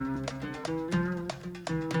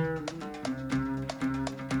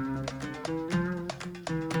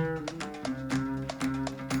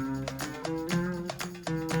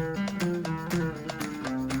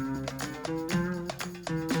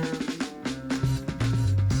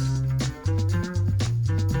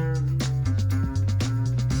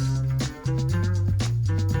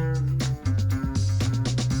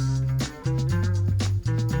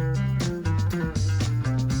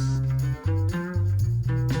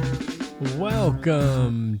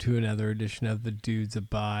Welcome to another edition of The Dudes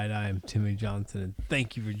Abide. I am Timmy Johnson, and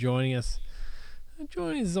thank you for joining us.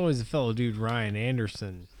 Joining us is always a fellow dude, Ryan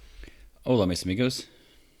Anderson. Hola, mis amigos.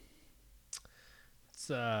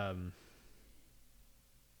 It's a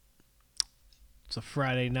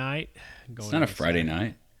Friday night. It's not a Friday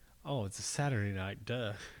night. Oh, it's a Saturday night.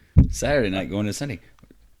 Duh. Saturday night going to Sunday.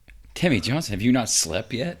 Timmy Johnson, have you not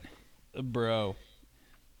slept yet? Bro.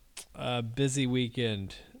 Busy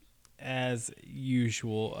weekend, as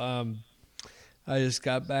usual. I just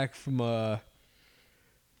got back from a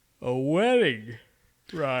wedding,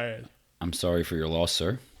 Ryan. I'm sorry for your loss,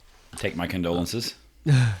 sir. Take my condolences.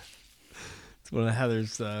 It's one of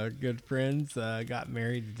Heather's good friends. Got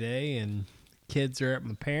married today, and kids are at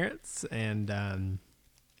my parents'. And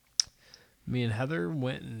me and Heather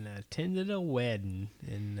went and attended a wedding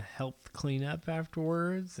and helped clean up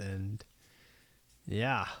afterwards. And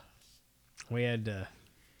yeah, we had to.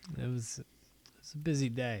 It was a busy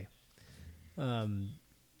day. But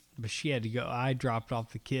she had to go. I dropped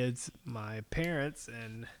off the kids, my parents,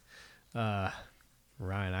 and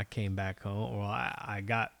Ryan, I came back home. Well, I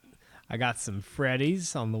got some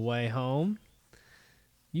Freddy's on the way home.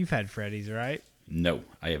 You've had Freddy's, right? No,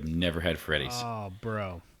 I have never had Freddy's. Oh,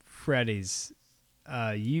 bro, Freddy's.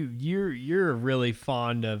 You're really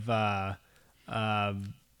fond of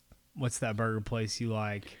what's that burger place you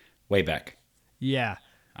like? Way back. Yeah,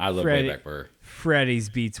 I love Wayback Burger. Freddy's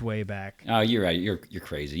beats Wayback. Oh, you're right. You're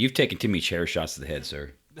crazy. You've taken too many chair shots to the head,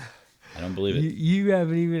 sir. I don't believe it. You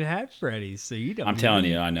haven't even had Freddy's, so you don't. I'm telling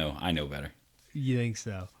you, I know better. You think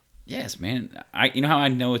so? Yes, man. You know how I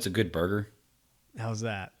know it's a good burger? How's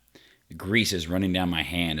that? The grease is running down my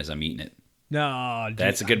hand as I'm eating it. No, dude,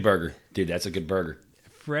 That's a good burger, dude. That's a good burger.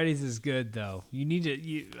 Freddy's is good though. You need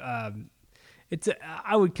to.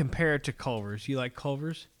 I would compare it to Culver's. You like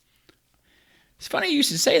Culver's? It's funny you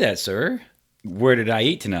should say that, sir. Where did I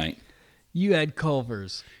eat tonight? You had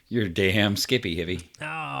Culver's. You're damn skippy, Hivy.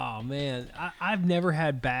 Oh man, I've never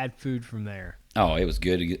had bad food from there. Oh, it was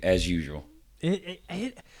good as usual.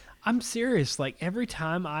 I'm serious. Like every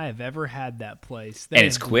time I have ever had that place, And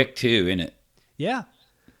it's quick too, isn't it? Yeah,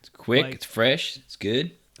 It's quick, Like- it's fresh, it's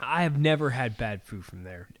good. I have never had bad food from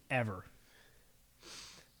there ever.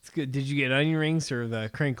 It's good. Did you get onion rings or the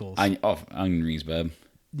crinkles? Onion rings, bub.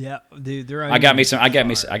 Yeah, dude, they're. I got me some.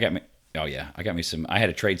 Oh yeah, I got me some. I had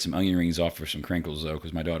to trade some onion rings off for some crinkles though,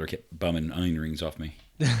 because my daughter kept bumming onion rings off me.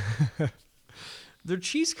 Their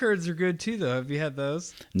cheese curds are good too, though. Have you had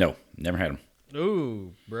those? No, never had them.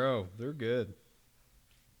 Ooh, bro, they're good.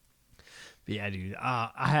 But yeah, dude,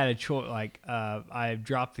 I had a choice. Like, I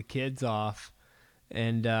dropped the kids off,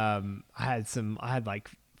 and I had like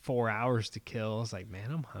 4 hours to kill. I was like, man,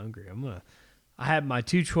 I'm hungry. I had my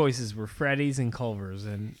two choices were Freddy's and Culver's,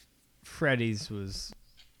 and Freddy's was.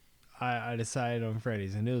 I decided on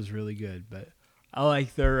Freddy's, and it was really good. But I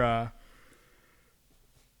like their.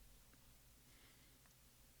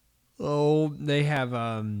 They have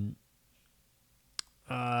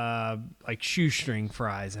like shoestring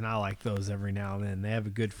fries, and I like those every now and then. They have a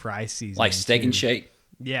good fry season, Like Steak and Shake.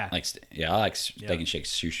 Yeah, I like Steak and Shake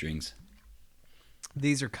shoestrings.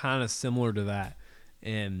 these are kind of similar to that,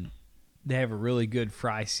 and they have a really good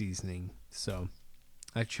fry seasoning. So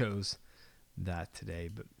I chose that today.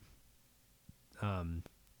 But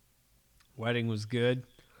wedding was good.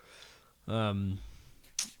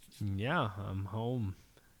 Yeah, I'm home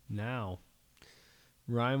now.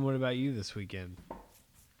 Ryan, what about you this weekend?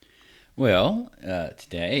 Well,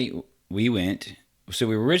 today we went. So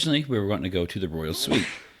we were wanting to go to the Royal Suite.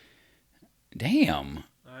 Damn.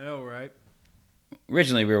 I know, right?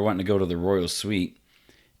 Originally we were wanting to go to the Royal Suite,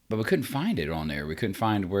 but we couldn't find it on there. We couldn't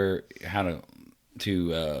find how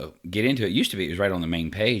to get into it. It used to be it was right on the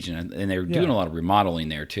main page, and they were doing a lot of remodeling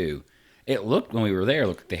there too. It looked when we were there,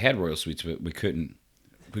 like they had Royal Suites, but we couldn't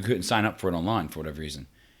sign up for it online for whatever reason.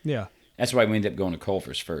 Yeah. That's why we ended up going to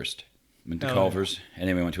Culver's first. Went to Culver's, and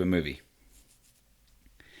then we went to a movie.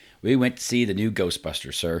 We went to see the new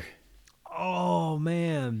Ghostbusters, sir. Oh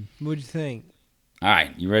man, what'd you think? All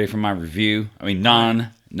right, you ready for my review? I mean,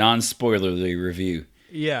 non-spoilerly review.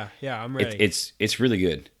 Yeah, I'm ready. It's really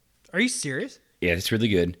good. Are you serious? Yeah, it's really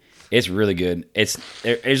good. It's really good.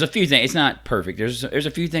 There's a few things. It's not perfect. There's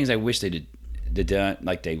a few things I wish they did done,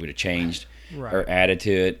 like they would have changed or added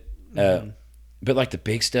to it. But like the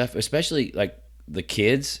big stuff, especially like the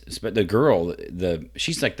kids, the girl,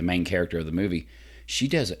 she's like the main character of the movie. She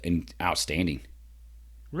does outstanding.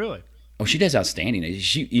 Really? Oh, she does outstanding. And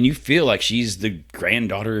you feel like she's the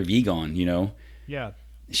granddaughter of Egon, you know? Yeah.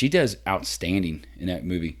 She does outstanding in that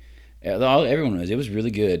movie. Everyone was. It was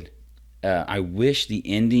really good. I wish the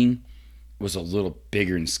ending was a little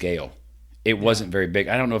bigger in scale. it wasn't very big.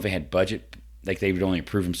 I don't know if they had budget. Like they would only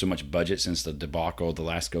approve them so much budget since the debacle of the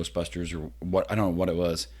last Ghostbusters or what. I don't know what it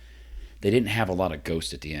was. They didn't have a lot of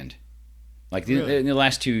ghosts at the end. Like Really? the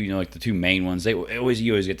last two, like the two main ones, you always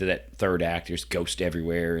get to that third act. There's ghosts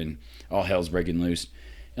everywhere, and all hell's breaking loose.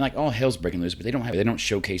 And like all hell's breaking loose, but they don't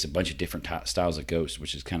showcase a bunch of different styles of ghosts,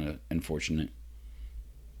 which is kind of unfortunate.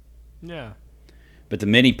 Yeah. But the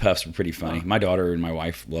mini puffs were pretty funny. My daughter and my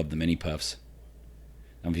wife loved the mini puffs.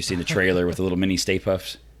 I don't know if you've seen the trailer with the little mini Stay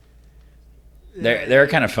Puffs. They're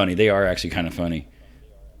kind of funny. They are actually kind of funny.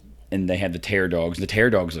 And they had the Terror Dogs. The Terror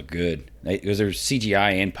Dogs look good because there's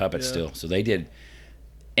CGI and puppets still, so they did.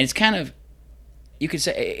 And it's kind of, you could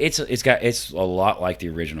say it's a lot like the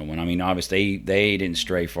original one. I mean, obviously they didn't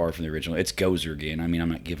stray far from the original. It's Gozer again. I mean, I'm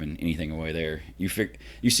not giving anything away there. You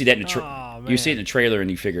see that in the you see it in the trailer and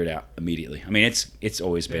you figure it out immediately. I mean, it's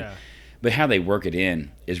always been. Yeah. But how they work it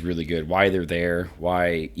in is really good. Why they're there,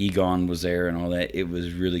 why Egon was there, and all that. It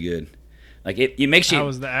was really good. Like it makes you.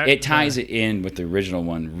 It ties it in with the original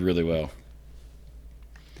one really well.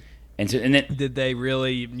 And then did they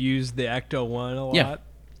really use the Ecto one a lot? Yeah.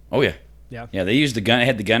 Oh yeah. Yeah. Yeah. They used the gun. It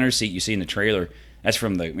had the gunner seat you see in the trailer. That's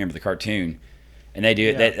from the cartoon, and they do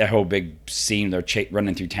it. That whole big scene. They're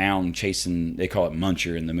running through town chasing. They call it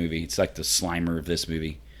Muncher in the movie. It's like the Slimer of this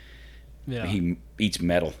movie. Yeah. He eats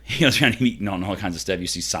metal. He was trying to eat on all kinds of stuff. You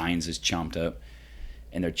see signs is chomped up.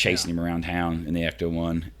 And they're chasing him around town in the Ecto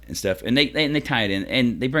one and stuff, and they tie it in,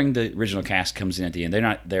 and they bring the original cast comes in at the end. They're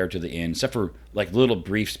not there to the end, except for like little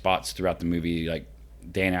brief spots throughout the movie. Like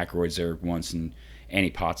Dan Aykroyd's there once, and Annie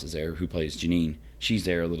Potts is there, who plays Janine. She's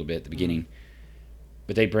there a little bit at the beginning,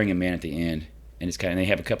 but they bring him in at the end, and it's kind of they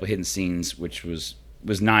have a couple of hidden scenes, which was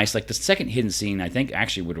nice. Like the second hidden scene, I think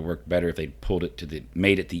actually would have worked better if they pulled it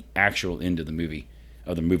made it the actual end of the movie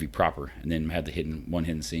proper, and then had the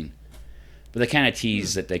hidden scene. But they kind of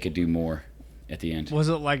teased that they could do more at the end. Was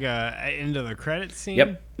it like a end of the credit scene?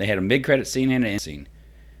 Yep. They had a mid-credit scene and an end scene.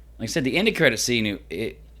 Like I said, the end-of-credit scene,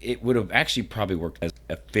 it would have actually probably worked as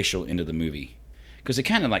official end of the movie. Because it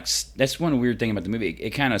kind of like, that's one weird thing about the movie. It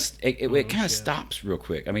kind of stops real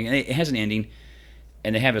quick. I mean, it has an ending,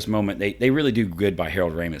 and they have this moment. They really do good by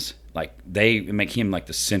Harold Ramis. Like, they make him like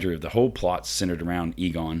the center of the whole plot centered around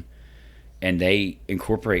Egon, and they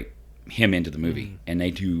incorporate him into the movie, and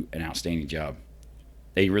they do an outstanding job.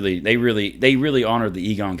 They really honor the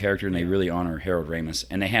Egon character, and they really honor Harold Ramis,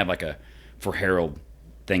 and they have like a for Harold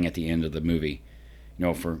thing at the end of the movie,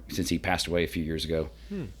 since he passed away a few years ago.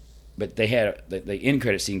 But they had the end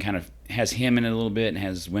credit scene kind of has him in it a little bit and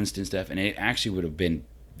has Winston stuff, and it actually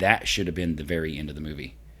should have been the very end of the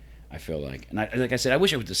movie, I feel like. And like I said, I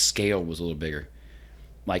wish the scale was a little bigger,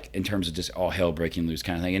 like in terms of just all hell breaking loose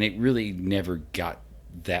kind of thing, and it really never got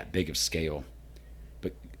that big of scale.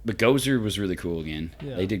 But Gozer was really cool again.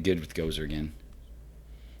 Yeah. They did good with Gozer again,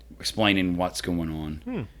 explaining what's going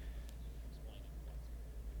on.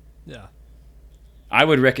 Yeah, I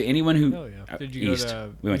would recommend anyone who did you East. Go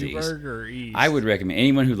to we went to East. Or East? I would recommend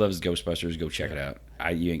anyone who loves Ghostbusters go check it out.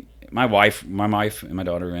 My wife and my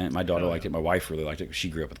daughter went. My daughter liked it. My wife really liked it. She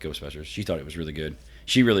grew up with Ghostbusters. She thought it was really good.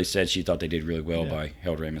 She really said she thought they did really well by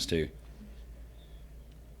Harold Ramis too.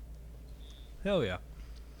 Hell yeah.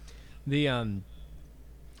 The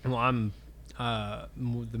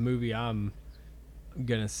the movie I'm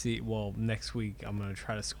gonna see. Well, next week I'm gonna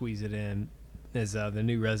try to squeeze it in. Is the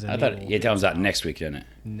new Resident Evil? It comes out next week, doesn't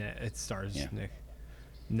it? It starts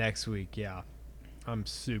next week. Yeah, I'm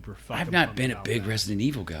super fucking. I've not been a big Resident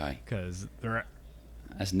Evil guy because they're.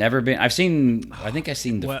 That's never been. I think I've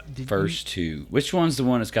seen the first two. Which one's the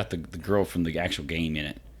one that's got the girl from the actual game in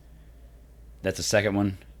it? That's the second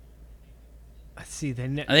one. I see.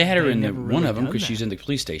 They had her in one of them because she's in the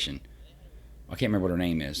police station. I can't remember what her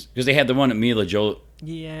name is because they had the one that Mila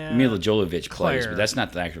Jovovich plays, but that's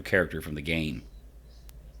not the actual character from the game.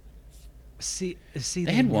 See,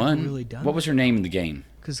 they had one. Really done what was her name in the game?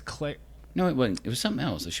 Because Claire. No, it wasn't. It was something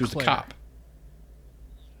else. She was the cop.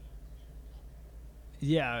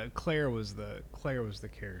 Yeah, Claire was the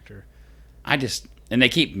character. And they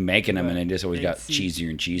keep making them, and they just always got cheesier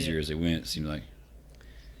and cheesier as they went. It seemed like.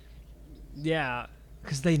 Yeah,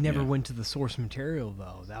 because they never went to the source material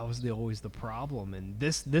though. That was always the problem. And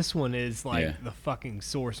this one is like the fucking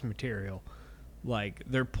source material. Like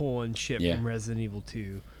they're pulling shit from Resident Evil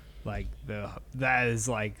 2. Like that is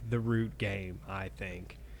like the root game, I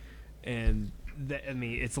think. And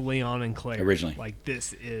it's Leon and Claire originally. Like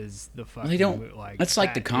this is the fucking. They don't. Like that's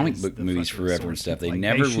like the comic book movies forever and stuff. They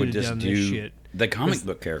never would just do the comic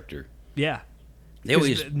book character. Yeah, they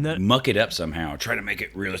always muck it up somehow, try to make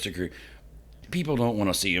it realistic. People don't want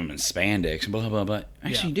to see him in spandex and blah blah blah.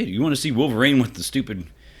 Actually, you did. You want to see Wolverine with the stupid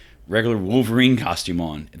regular Wolverine costume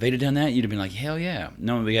on. If they'd have done that, you'd have been like, hell yeah.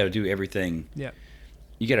 No, we got to do everything. Yeah.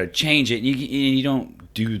 You got to change it. And you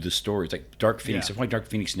don't do the stories. Like Dark Phoenix. That's why Dark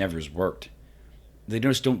Phoenix never has worked. They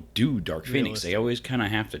just don't do Dark Phoenix. They always kind of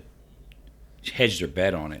have to hedge their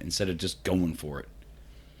bet on it instead of just going for it.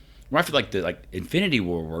 Well, I feel like Infinity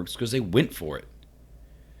War works because they went for it.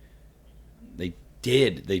 They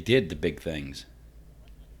did the big things.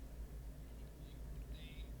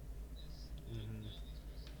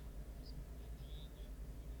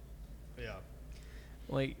 Yeah.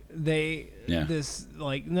 Like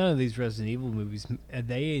none of these Resident Evil movies,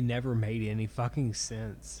 they never made any fucking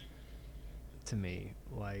sense to me.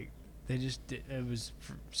 Like they just it was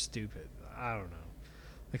stupid. I don't know.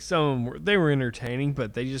 Like some of them they were entertaining,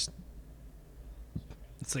 but they just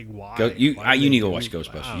it's like why? You need to go watch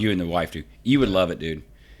Ghostbusters. You and the wife do. You would love it, dude.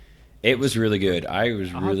 It was really good. I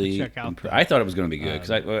was really I thought it was going to be good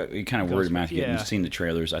because we kind of worried about getting seen the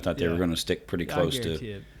trailers. I thought they were going to stick pretty close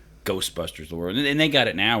to Ghostbusters the world, and they got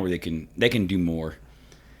it now where they can do more.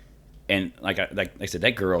 And like I said,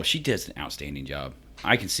 that girl, she does an outstanding job.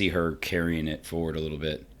 I can see her carrying it forward a little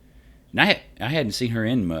bit. And I hadn't seen her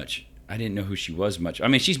in much. I didn't know who she was much. I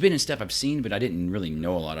mean, she's been in stuff I've seen, but I didn't really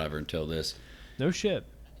know a lot of her until this. No shit.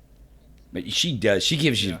 But she does. She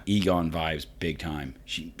gives you Egon vibes big time.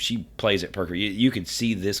 She plays it perfect. You could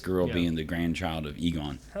see this girl being the grandchild of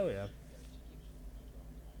Egon. Hell yeah.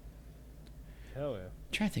 Hell yeah.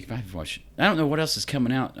 I'm trying to think if I've watched. I don't know what else is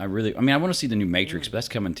coming out. I want to see the new Matrix, but that's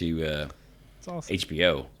coming to awesome.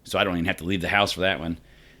 HBO, so I don't even have to leave the house for that one.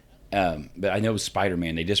 But I know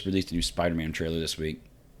Spider-Man. They just released a new Spider-Man trailer this week.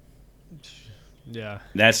 Yeah.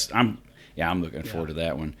 I'm looking forward to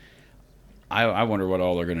that one. I wonder what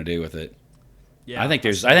all they're going to do with it. Yeah, I think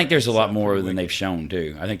there's a lot more than they've shown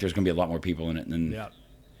too. I think there's going to be a lot more people in it than. Yeah.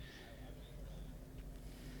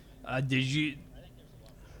 Did you?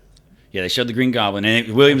 Yeah, they showed the Green Goblin,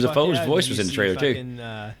 and William Dafoe's voice was in the trailer too.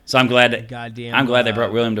 So I'm glad they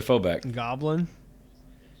brought William Dafoe back. Goblin.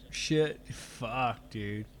 Shit, fuck,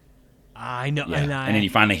 dude. I know, yeah. And then you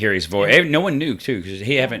finally hear his voice. No one knew too because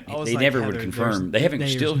they never would confirm. They haven't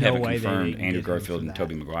confirmed Andrew Garfield and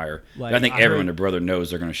Tobey Maguire. Like, I think everyone, their brother, knows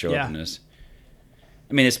they're going to show up in this.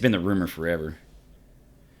 I mean, it's been the rumor forever.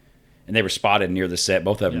 And they were spotted near the set.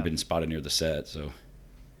 Both of them have been spotted near the set. So.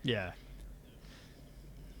 Yeah.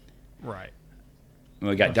 Right.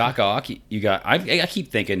 We got Doc Ock. You got. I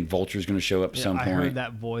keep thinking Vulture's going to show up at some point. I heard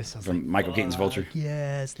that voice from Michael Keaton's Vulture.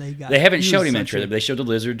 Yes, they haven't showed him in the trailer, but they showed the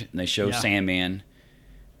Lizard and they showed Sandman.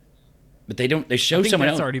 But they don't. They show someone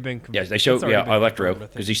else. Already been. Yes, they show Electro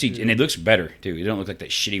because you see, and it looks better too. It don't look like that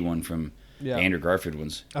shitty one from the Andrew Garfield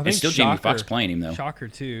ones. It's still Jamie Foxx playing him though. Shocker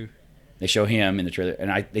too. They show him in the trailer,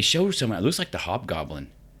 and they show someone. It looks like the Hobgoblin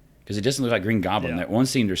because it doesn't look like Green Goblin. That one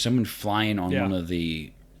scene, there's someone flying on one of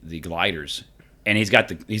the gliders. And he's got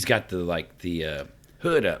the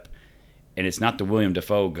hood up, and it's not the William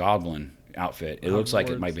Dafoe Goblin outfit. It looks like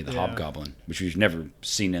it might be the Hobgoblin, which we've never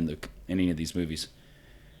seen in any of these movies.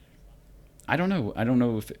 I don't know. I don't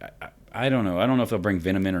know if they'll bring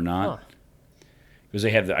Venom in or not, because they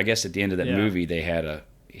have. I guess at the end of that movie, they had a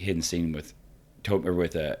hidden scene with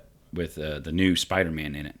the new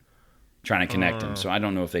Spider-Man in it, trying to connect them. So I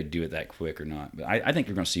don't know if they do it that quick or not. But I think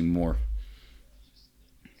you're going to see more.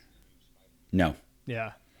 No.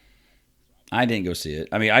 Yeah. I didn't go see it.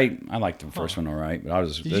 I mean, I liked the first one all right, but I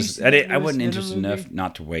wasn't interested enough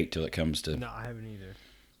not to wait till it comes to. No, I haven't either.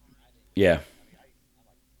 Yeah.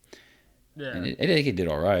 Yeah. And I think it did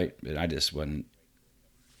all right, but I just wasn't.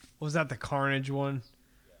 Was that the Carnage one?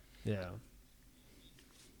 Yeah.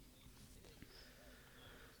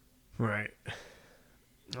 Right.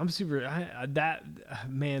 I'm super.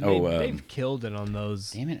 They've killed it on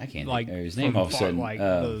those. Damn it! I can't like his name all of a sudden. Like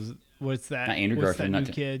those. What's that? Not Andrew Garfield. That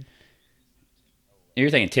new kid. You're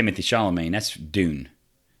thinking Timothy Chalamet. That's Dune.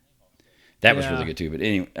 That was really good too. But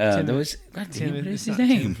anyway, what is his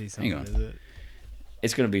name? Hang on.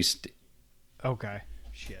 It's going to be. Okay.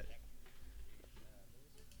 Shit.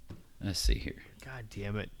 Let's see here. God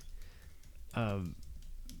damn it.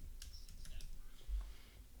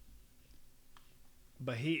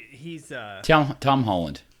 But he's Tom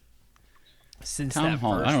Holland. Since Tom that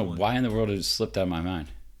Holland. first I don't know one, why in the world it slipped out of my mind.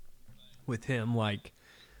 With him, like,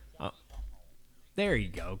 there you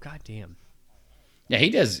go. God damn. Yeah, he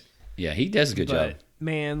does. Yeah, he does a good job.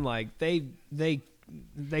 Man, like they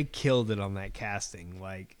killed it on that casting.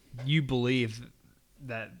 Like you believe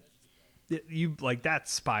that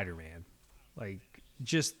that's Spider-Man. Like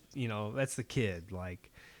just that's the kid.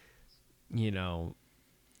 Like So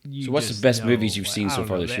what's the best movies you've seen so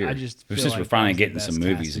far this year? Since we're finally getting some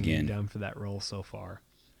movies again. Done for that role so far.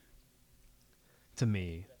 To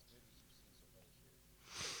me,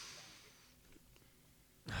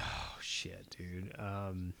 shit, dude.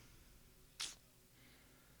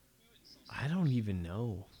 I don't even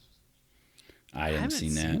know. I didn't see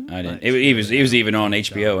that. seen I didn't. much It was really. even on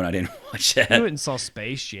HBO, and I didn't watch I went that. and saw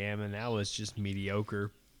Space Jam, and that was just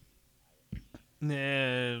mediocre.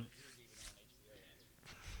 Nah,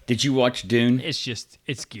 Did you watch Dune?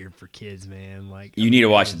 it's geared for kids, man. Like You need to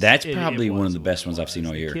watch. it was- That's it probably one of was the what best it ones I've seen was.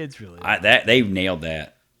 all The year. kids really. That they've nailed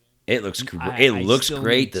that. It looks it I looks still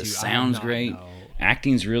great. need The to. I have sounds not, great. no.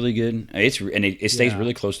 Acting's really good. It stays Yeah.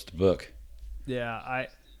 really close to the book. Yeah,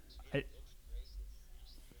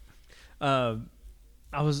 um,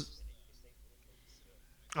 I was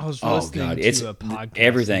Oh listening god, to it's a podcast.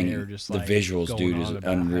 everything. And they were just The like visuals, going dude, is on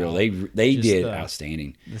about unreal. how They just did the-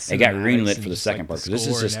 outstanding. the It got cinematics greenlit and for the just, second like, part the because this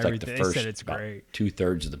is score just and like the everything. They first said it's about great.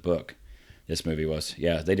 2/3 of the book. This movie was,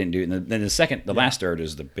 yeah. They didn't do it. And then the last third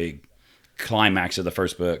is the big climax of the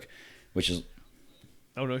first book, which is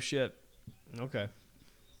Oh no shit. Okay.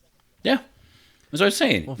 yeah. That's what I was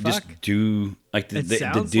saying. Well, Just fuck. do like the It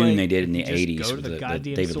sounds Dune like they did in if the you just '80s, go to the the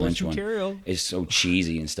goddamn David source Lynch one, material. is so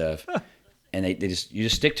cheesy and stuff. And you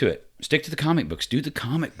just stick to it. Stick to the comic books. Do the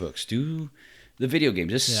comic books. Do the video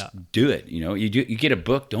games. Just Yeah. do it. You get a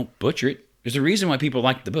book. Don't butcher it. There's a reason why people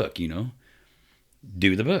like the book.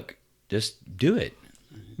 Do the book. Just do it.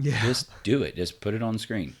 Yeah. Just do it. Just put it on the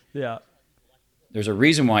screen. Yeah. There's a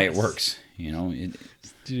reason why it works. It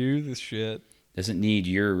Do the shit. doesn't need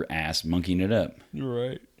your ass monkeying it up. You're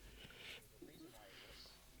right.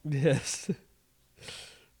 Yes.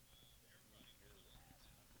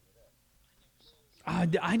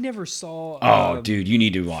 I never saw. Oh, dude, you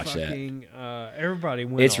need to watch that. Everybody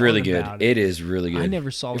went. It's really on good. about It is really good. I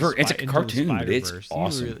never saw. It's a cartoon, but it's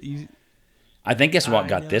awesome. I think that's what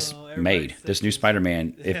got this made. This new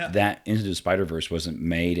Spider-Man. If that Into the Spider-Verse wasn't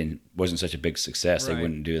made and wasn't such a big success, they Right.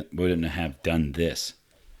 wouldn't have done this.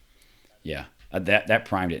 Yeah, that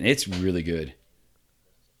primed it, and it's really good.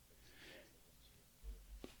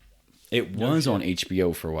 It was on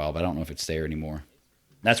HBO for a while, but I don't know if it's there anymore.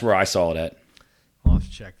 That's where I saw it at. I'll have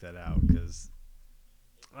to check that out because,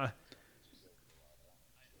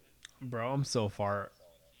 bro, I'm so far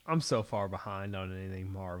behind on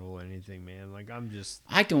anything Marvel, anything, man. Like I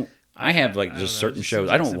have like I don't just know, certain just shows. seems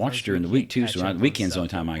I like don't sometimes watch during we the week can't too, so catch up on weekends the only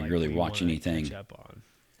stuff time that, I like, really we watch wanna anything. catch up on.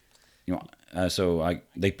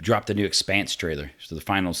 They dropped the new Expanse trailer, so the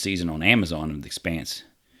final season on Amazon of the Expanse.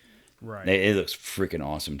 Right. It looks freaking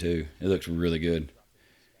awesome too. It looks really good.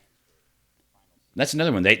 That's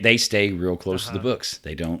another one. They stay real close to the books.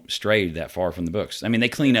 They don't stray that far from the books. I mean, they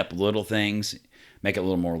clean up little things, make it a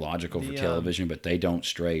little more logical for television, but they don't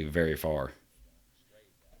stray very far.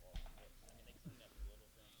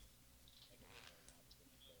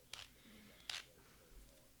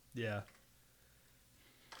 Yeah.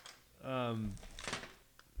 I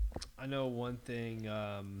know one thing.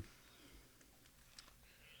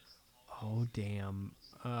 Oh damn.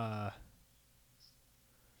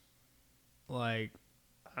 Like,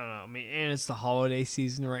 I don't know. I mean, and it's the holiday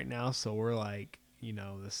season right now, so we're like,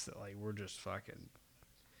 we're just fucking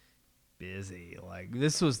busy. Like,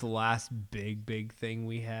 this was the last big thing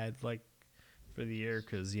we had, like, for the year,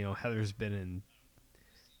 because Heather's been in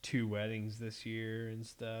 2 weddings this year and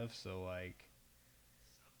stuff, so like,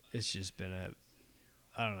 it's just been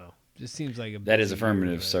I don't know. Just seems like That is busy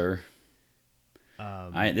affirmative, year, sir.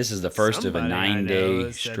 This is the first of a somebody I know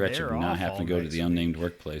 9-day said stretch they're of not off having to all go to next the unnamed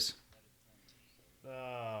workplace.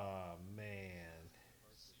 Oh man,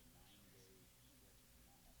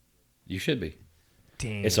 You should be.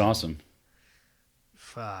 damn! It's awesome.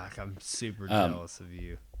 Fuck, I'm super jealous of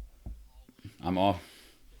you. I'm off.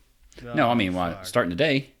 No, I mean, fuck. starting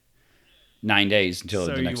today, 9 days until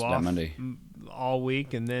So the next you off Monday. all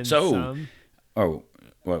week and then So- some. Oh,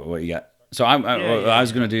 what you got? So I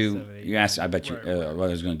was gonna do. 7, 8, You asked. I bet you right. what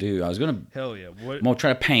I was gonna do. I was gonna. Hell yeah! What? I'm gonna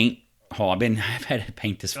try to paint hall. I've had to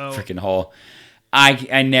paint this Oh. freaking hall.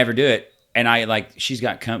 I never do it, and she's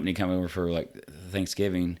got company coming over for like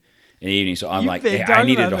Thanksgiving in the evening. So I'm You've like, been I talking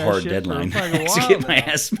needed about a that hard shit for a deadline fucking to while get my now.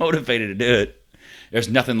 ass motivated to do it. There's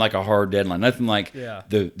nothing like a hard deadline. Nothing like Yeah.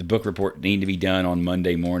 the book report need to be done on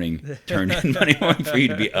Monday morning, turned in Monday morning for you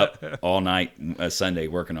to be up all night Sunday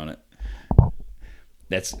working on it.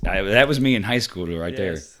 That was me in high school right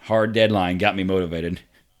there. Yes. Hard deadline got me motivated.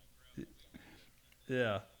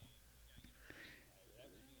 Yeah.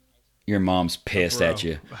 Your mom's pissed Bro. at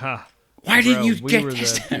you. Ha. Why didn't Bro, you we get were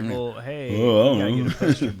this the done? people, hey, Oh, I you gotta don't get a know.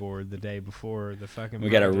 poster board the day before the fucking We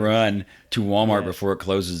got to project. run to Walmart Yeah. before it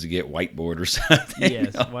closes to get whiteboard or something.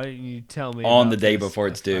 Yes. Why didn't you tell me On about the day this before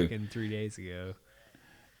it's due. Fucking 3 days ago.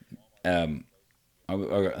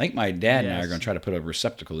 I think my dad and I are Yes. going to try to put a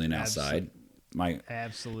receptacle in outside.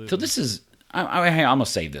 Absolutely. So this is, I'm gonna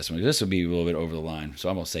save this one. This will be a little bit over the line, so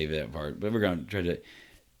I'm gonna save that part. But we're gonna try to.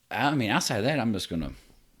 I mean, outside of that, I'm just gonna.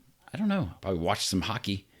 I don't know. Probably watch some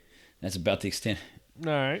hockey. That's about the extent.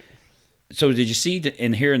 All right. So did you see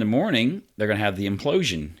in here in the morning they're gonna have the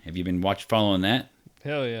implosion? Have you been following that?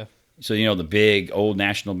 Hell yeah. So you know the big old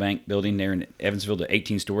National Bank building there in Evansville, the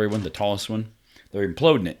 18-story one, the tallest one. They're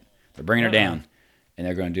imploding it. They're bringing her down, and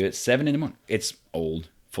they're going to do it 7 in the morning. It's old,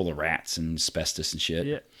 full of rats and asbestos and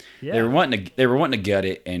shit. Yeah. They were wanting to gut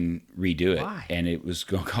it and redo it. Why? And it was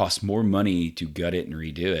going to cost more money to gut it and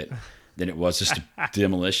redo it than it was just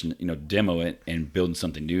to demo it and building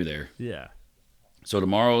something new there. Yeah. So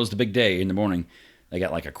tomorrow is the big day in the morning. They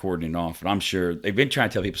got like a cordon off, and I'm sure they've been trying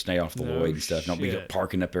to tell people to stay off the Lloyd and stuff. Don't be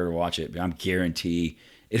parking up there to watch it. But I'm guarantee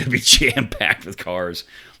it'll be jam packed with cars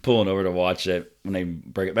pulling over to watch it when they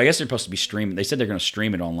break it. But I guess they're supposed to be streaming. They said they're going to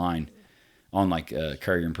stream it online on like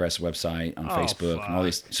Courier and Press website, on Facebook, and all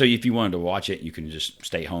these. So if you wanted to watch it, you can just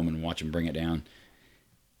stay home and watch them bring it down.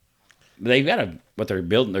 But they've got what they're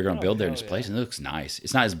building. They're going to build there in this place, and it looks nice.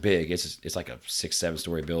 It's not as big. It's like a 6-7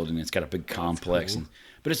 story building. It's got a big complex, cool.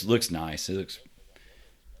 but it looks nice. It looks.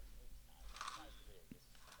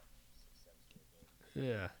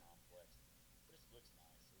 Yeah.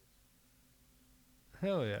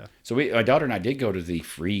 Hell yeah. So my daughter and I did go to the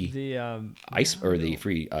free the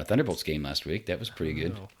free Thunderbolts game last week. That was pretty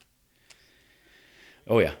good.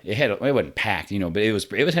 Oh yeah, it wasn't packed, but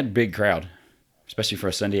it had a big crowd, especially for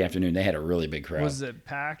a Sunday afternoon. They had a really big crowd. Was it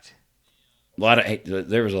packed?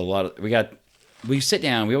 There was a lot of. We sit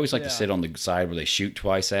down. We always like to sit on the side where they shoot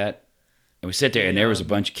twice at, and we sit there. And there was a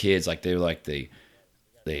bunch of kids, like they were like the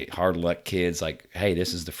hard luck kids, like, hey,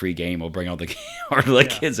 this is the free game. We'll bring all the hard luck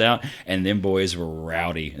kids out. And them boys were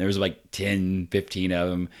rowdy. And there was like 10, 15 of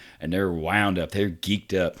them, and they're wound up. They're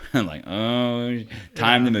geeked up. I'm like, oh,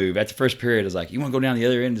 time to move. At the first period, I was like, you want to go down the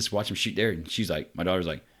other end and just watch them shoot there? And my daughter's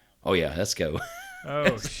like, oh yeah, let's go.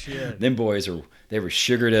 Oh shit. Them boys were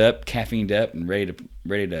sugared up, caffeined up, and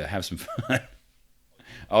ready to have some fun.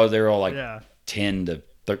 Oh, they were all like 10 to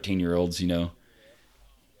 13-year-olds,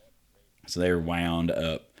 So they were wound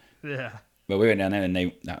up. Yeah. But we went down there, and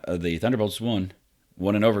the Thunderbolts won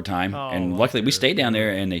in overtime. And luckily, we stayed down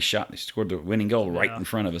there, and they scored the winning goal right in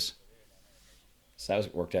front of us. So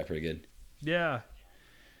that worked out pretty good. Yeah.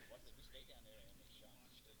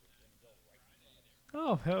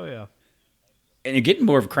 Oh, hell yeah. And you're getting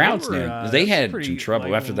more of crowds now. They had some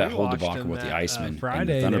trouble after that whole debacle with the Icemen. And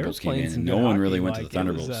the Thunderbolts came in, and no one really went to the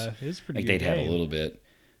Thunderbolts. Like they'd have a little bit.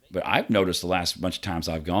 But I've noticed the last bunch of times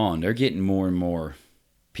I've gone, they're getting more and more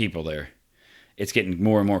people there. It's getting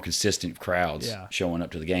more and more consistent crowds showing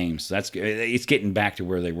up to the games. So it's getting back to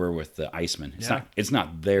where they were with the Icemen. It's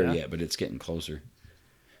not there yet, but it's getting closer.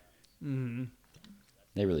 Mm-hmm.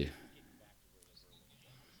 They really.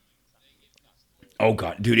 Oh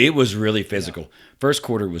god, dude, it was really physical. First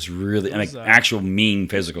quarter was really actual mean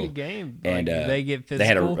physical. Good game. And they get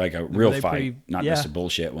physical. They had a real fight, not just a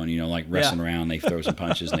bullshit one. Like wrestling around, they throw some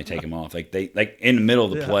punches and they take them off. Like they in the middle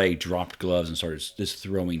of the play dropped gloves and started just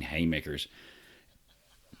throwing haymakers.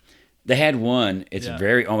 They had one. It's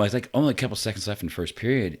only a couple seconds left in the first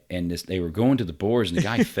period, and they were going to the boards, and the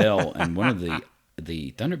guy fell, and one of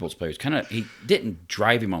the Thunderbolts players he didn't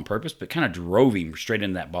drive him on purpose, but kind of drove him straight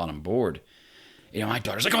into that bottom board. My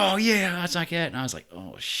daughter's like, oh, yeah, that's like that. And I was like,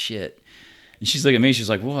 oh, shit. And she's looking at me. She's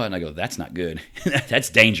like, what? And I go, that's not good. That's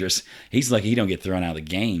dangerous. He's like, he don't get thrown out of the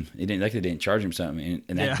game. They didn't charge him something.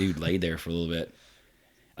 And that dude laid there for a little bit.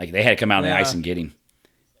 Like, they had to come out on the ice and get him.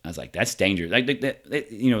 I was like, that's dangerous. Like, then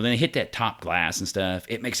they hit that top glass and stuff.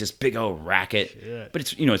 It makes this big old racket. Shit. But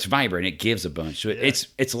it's vibrant. It gives a bunch. So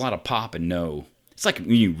it's a lot of pop and no. It's like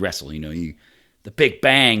when you wrestle, the big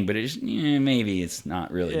bang, but it's maybe it's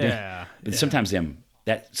not really. Yeah. But sometimes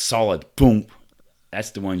that solid boom, that's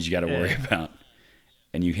the ones you got to worry about.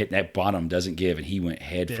 And you hit that bottom, doesn't give, and he went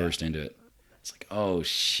head first into it. It's like, oh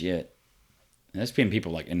shit. And that's been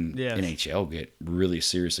people like in NHL get really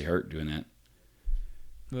seriously hurt doing that.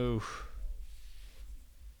 Oof.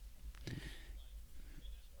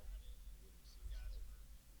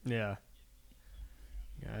 Yeah.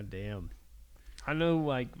 God damn. I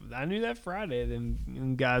knew that Friday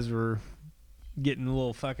them guys were getting a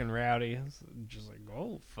little fucking rowdy. I was just like,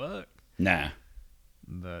 oh, fuck. Nah.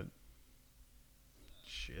 But,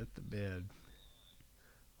 shit the bed.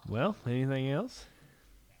 Well, anything else?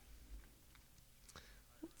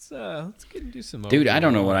 Let's get into some. Dude, I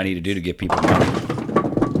don't know what I need to do to get people money.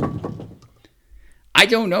 I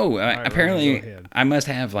don't know. Right, apparently, I must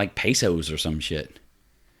have like pesos or some shit.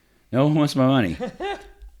 No one wants my money.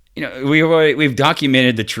 We've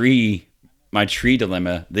documented my tree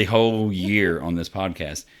dilemma the whole year on this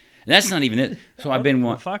podcast. And that's not even it. So I've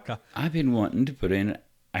been fuck. I've been wanting to put in.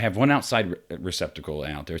 I have one outside receptacle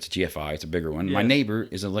out there. It's a GFI. It's a bigger one. Yes. My neighbor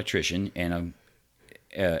is an electrician and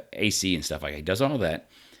AC and stuff like that. He does all of that.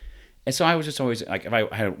 And so I was just always like, if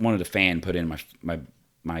I wanted a fan put in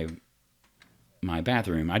my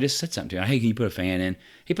bathroom, I just said something to him. Hey, can you put a fan in?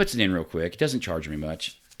 He puts it in real quick. He doesn't charge me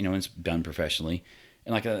much. And it's done professionally.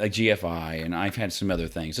 And like a GFI, and I've had some other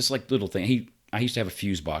things. Just like little things. I used to have a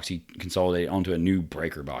fuse box. He consolidated onto a new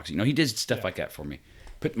breaker box. He did stuff like that for me.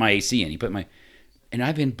 Put my AC in. And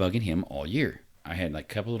I've been bugging him all year. I had like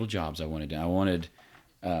a couple little jobs I wanted. I wanted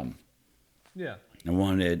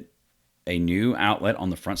a new outlet on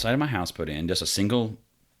the front side of my house put in. Just a single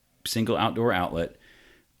outdoor outlet,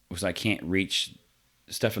 because I can't reach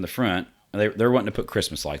stuff in the front. They're wanting to put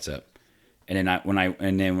Christmas lights up. And then when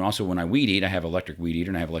I weed eat, I have electric weed eater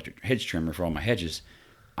and I have electric hedge trimmer for all my hedges.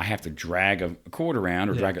 I have to drag a cord around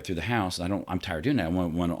or drag it through the house. I'm tired of doing that. I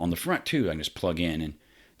want one on the front too. I can just plug in and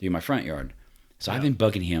do my front yard. So I've been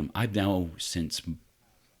bugging him. I've now since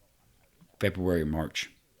February or March.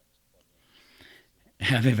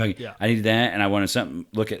 I've been bugging. Yeah. I needed that, and I wanted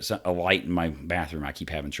look at a light in my bathroom. I keep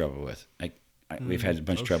having trouble with. We've had a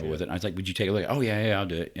bunch of trouble with it. I was like, "Would you take a look?" Oh yeah, I'll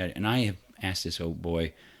do it. And I have asked this old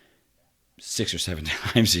boy 6 or 7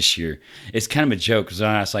 times this year. It's kind of a joke because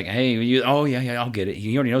I was like, "Hey, I'll get it."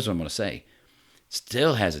 He already knows what I'm going to say.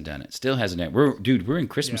 Still hasn't done it. We're in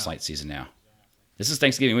Christmas light season now. This is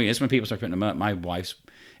Thanksgiving week. This is when people start putting them up. My wife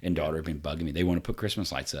and daughter have been bugging me. They want to put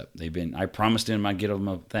Christmas lights up. I promised them I'd get them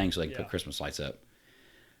a thing so they could put Christmas lights up.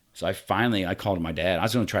 So I called my dad. I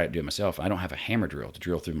was going to try to do it myself. I don't have a hammer drill to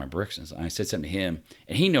drill through my bricks. And so I said something to him,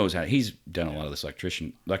 and he knows how. He's done a lot of this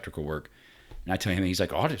electrical work. And I tell him, he's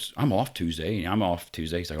like, I'm off Tuesday. And I'm off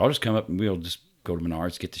Tuesday. He's like, I'll just come up and we'll just go to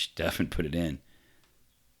Menards, get the stuff, and put it in.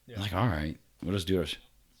 Yeah. I'm like, all right, we'll just do it.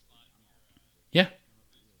 Yeah.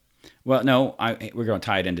 Well, no, we're going to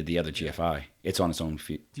tie it into the other GFI. It's on its own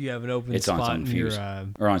fuse. Do you have an open spot on its own fuse?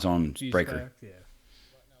 Or on its own breaker. Yeah.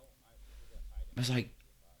 I was like,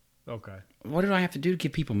 okay. What do I have to do to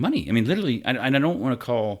give people money? I mean, literally, I don't want to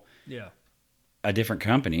call a different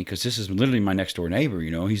company because this is literally my next door neighbor.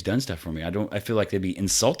 He's done stuff for me. I feel like they'd be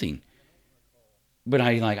insulting. But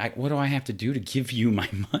what do I have to do to give you my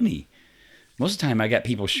money? Most of the time, I got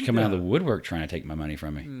people coming out of the woodwork trying to take my money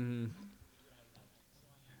from me. Mm-hmm.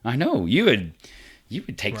 I know you would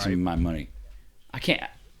take some of my money. I can't.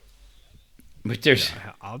 But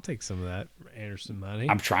I'll take some of that Anderson money.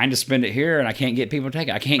 I'm trying to spend it here, and I can't get people to take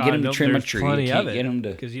it. I can't get them to trim a tree. I can't get them to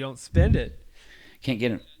because you don't spend it. Can't get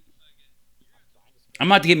them. I'm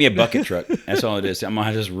about to get me a bucket truck. That's all it is. I'm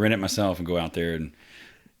gonna just rent it myself and go out there and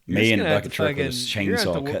me in a bucket truck with a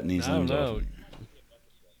chainsaw cutting these limbs off.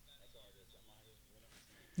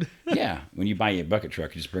 Yeah, when you buy a bucket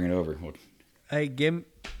truck, you just bring it over. Hey, give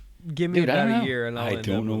me about a year, and I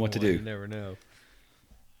don't know what to do. You never know.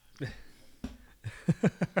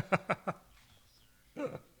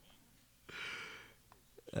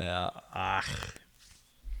 I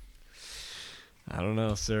don't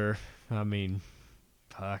know, sir. I mean,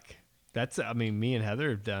 fuck. Me and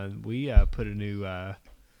Heather have done. We put a new.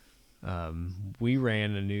 We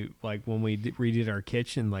ran a new when we redid our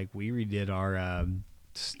kitchen. We redid our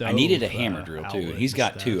stove. I needed a hammer drill too, and he's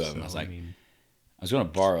got two of them. So, I was going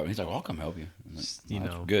to borrow it. He's like, well, I'll come help you. That's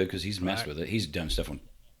good because he's messed with it. He's done stuff on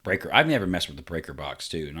breaker. I've never messed with the breaker box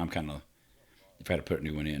too, and I'm kind of if I had to put a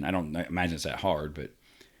new one in. I don't imagine it's that hard, but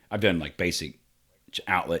I've done basic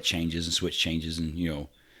outlet changes and switch changes,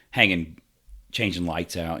 and changing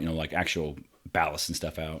lights out, actual ballast and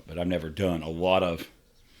stuff out. But I've never done a lot of.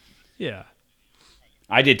 Yeah,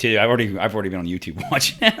 I did too. I've already been on YouTube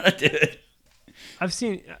watching how to do it. I've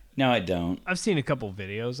seen. No, I don't. I've seen a couple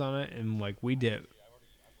videos on it, and we did.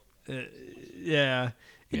 Yeah,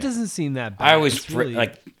 it doesn't seem that bad. I always really,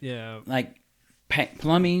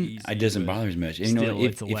 plumbing. Easy, it doesn't bother me much.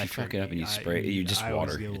 If you fuck it up and you spray it, you just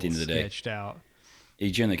water at the end of the day. Out. You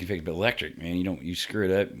generally can fix it, but electric, man, you screw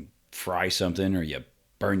it up, fry something, or you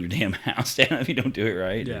burn your damn house down if you don't do it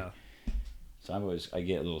right. Yeah. So I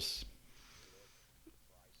get a little.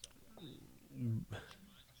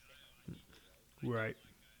 Right.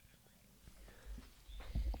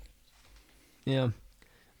 Yeah.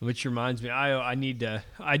 Which reminds me, I need to.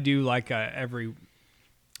 I do every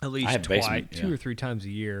at least two or three times a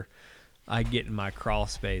year. I get in my crawl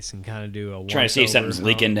space and kind of do a try to see if something's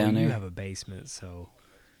leaking down there. You have a basement, so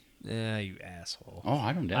you asshole. Oh,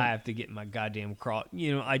 I don't doubt. I have to get in my goddamn crawl.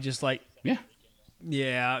 I just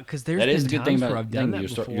Yeah, because there's been good thing about I've done that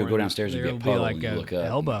before. You'll go downstairs and be a puddle and you look up.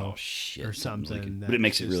 Elbow oh, shit, or something. But it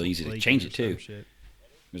makes it really easy to change it too.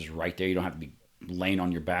 It's right there. You don't have to be laying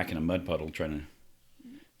on your back in a mud puddle trying to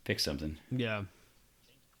Pick something. Yeah.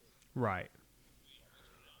 Right.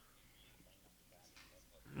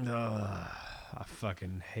 I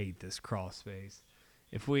fucking hate this crawl space.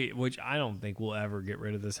 Which I don't think we'll ever get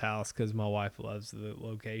rid of this house because my wife loves the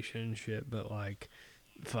location and shit. But like,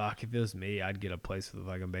 fuck, if it was me, I'd get a place with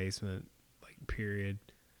like a basement, like period.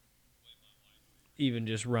 Even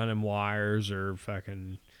just running wires or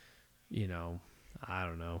fucking, I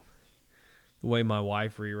don't know. The way my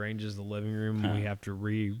wife rearranges the living room, we have to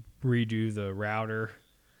redo the router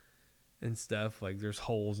and stuff. Like there's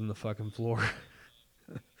holes in the fucking floor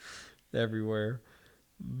everywhere.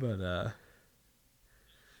 But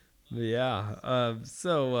yeah.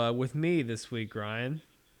 So with me this week, Ryan,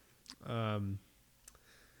 I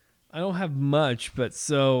don't have much, but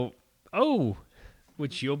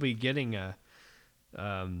which you'll be getting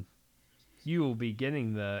you will be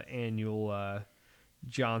getting the annual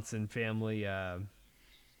Johnson family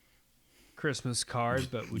Christmas card.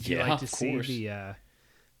 But would you like to see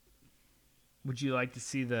would you like to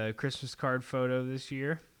see the Christmas card photo this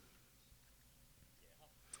year?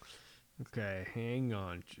 Okay, hang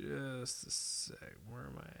on just a sec. Where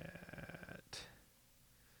am I at?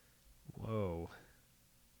 Whoa.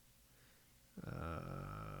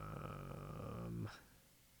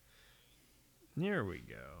 There we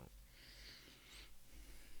go.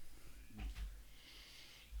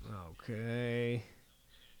 Okay.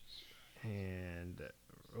 And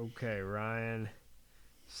okay, Ryan.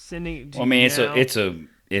 Sending. Well, I mean, it's a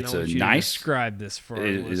nice. Describe this for.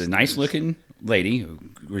 It's a nice looking lady,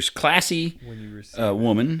 who's classy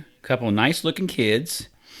woman. Couple of nice looking kids,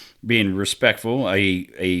 being respectful.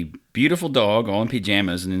 A beautiful dog, all in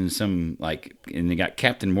pajamas, and then and they got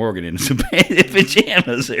Captain Morgan in some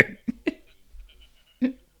pajamas there,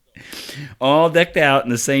 all decked out in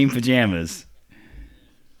the same pajamas.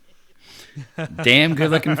 Damn good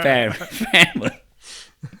looking family.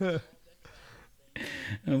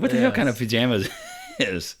 What the hell kind of pajamas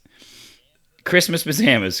is? Christmas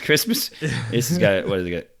pajamas. Christmas. This has got what has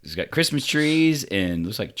it got? It's got Christmas trees and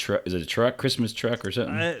looks like truck. Is it a truck? Christmas truck or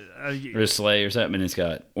something? Or a sleigh or something? And it's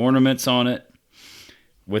got ornaments on it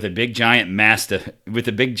with a big giant mastiff. With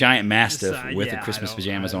the Christmas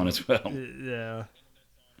pajamas on as well. Yeah.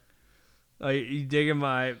 Are you digging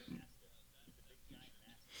my?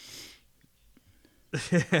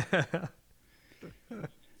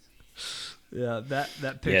 Yeah,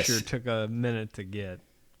 that picture took a minute to get,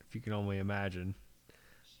 if you can only imagine.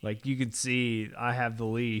 Like, you could see I have the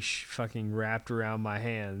leash fucking wrapped around my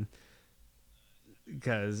hand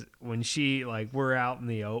because when we're out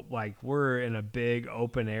in we're in a big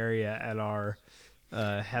open area at our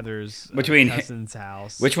Heather's cousin's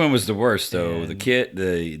house. Which one was the worst though? The kid,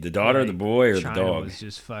 the daughter, the boy, or China the dog? Was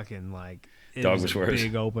just fucking it dog was worse.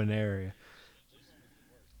 Big open area.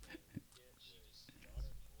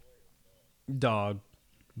 Dog,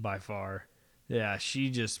 by far. Yeah, she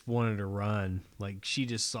just wanted to run. Like, she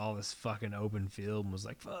just saw this fucking open field and was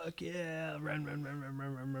like, fuck yeah, run.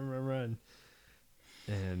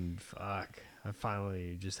 And fuck, I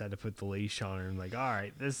finally just had to put the leash on her and like, all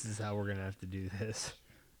right, this is how we're going to have to do this.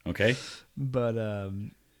 Okay. But,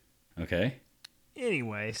 okay.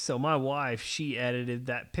 Anyway, so my wife, she edited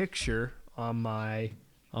that picture on my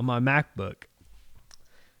MacBook.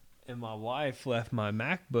 And my wife left my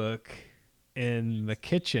MacBook in the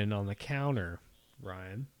kitchen on the counter,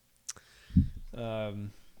 Ryan.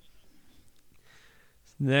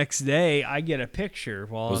 Next day, I get a picture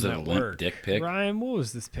while I'm at work. Dick pic? Ryan, what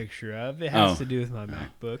was this picture of? It has to do with my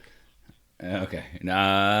MacBook. Okay.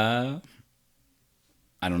 I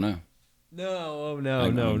don't know.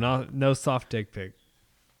 No soft dick pic.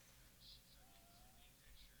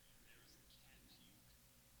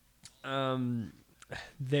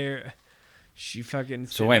 There. She fucking.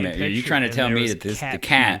 So wait a minute. Are you trying to tell me that the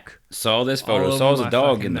cat saw this photo, saw the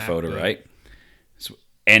dog in the photo, right? So,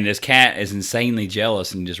 and this cat is insanely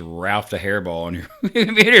jealous and just Ralph the hairball on your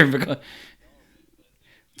computer.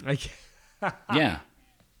 Yeah.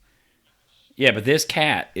 Yeah, but this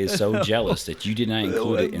cat is so jealous that you did not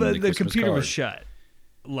include it in the Christmas computer card. Was shut.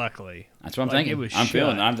 Luckily, that's what I'm thinking.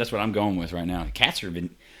 That's what I'm going with right now. Cats are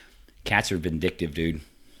vindictive, dude.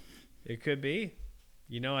 It could be.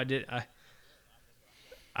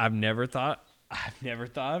 I've never thought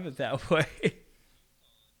of it that way.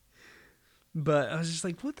 But I was just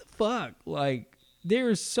like, what the fuck? Like, there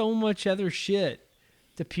is so much other shit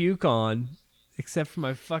to puke on except for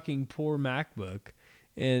my fucking poor MacBook.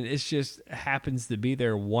 And it just happens to be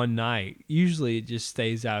there one night. Usually it just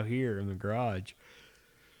stays out here in the garage.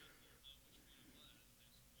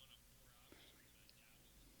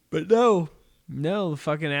 But no, No, the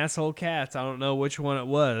fucking asshole cats. I don't know which one it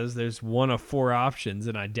was. There's one of 4 options,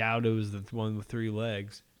 and I doubt it was the one with 3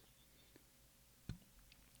 legs.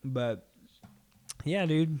 But yeah,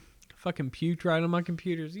 dude, fucking puked right on my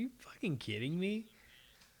computer. Are you fucking kidding me?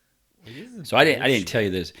 So I didn't tell you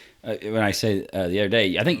this when I said the other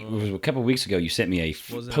day. I think it was a couple of weeks ago. You sent me a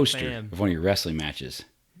poster of one of your wrestling matches.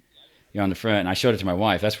 You're on the front, and I showed it to my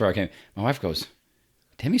wife. That's where I came. My wife goes,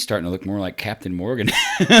 "Timmy's starting to look more like Captain Morgan."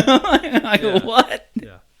 I go, "What?"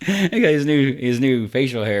 Yeah. He got his new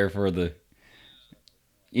facial hair for the.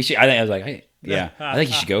 You should. I was like, hey, yeah. I think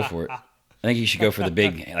you should go for it. I think you should go for the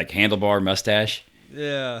big like handlebar mustache.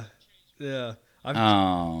 Yeah, yeah.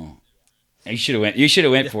 You should have went. You should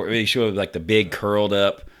have went for it. You should have like the big curled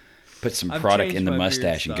up. Put some product in the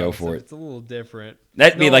mustache and go for it. It's a little different.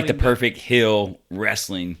 That'd be like the perfect heel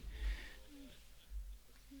wrestling.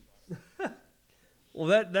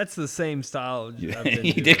 Well, that's the same style.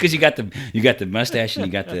 You did because you got the mustache and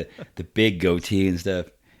you got the big goatee and stuff.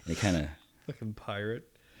 It kind of fucking pirate.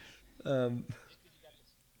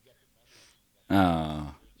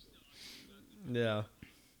 Yeah.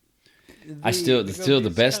 Still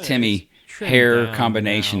the best Timmy hair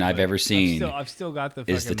combination now, I've ever seen. I've still got the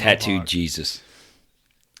is the tattooed Jesus.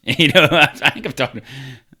 You know, I think I'm talking.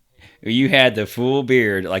 You had the full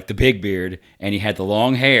beard, like the big beard, and you had the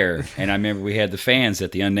long hair. And I remember we had the fans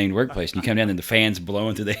at the unnamed workplace, and you come down and the fans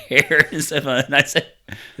blowing through the hair and stuff. And I said,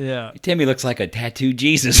 "Yeah, Timmy looks like a tattooed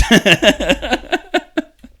Jesus."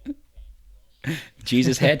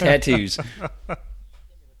 Jesus had tattoos.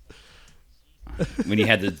 When he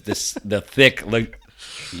had the thick,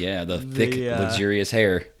 luxurious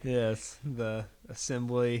hair. Yes, the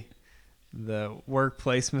assembly. The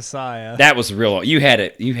workplace messiah. That was real. You had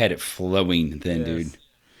it flowing then, dude.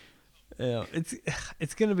 Yeah,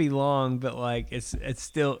 it's gonna be long, but like it's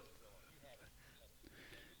still.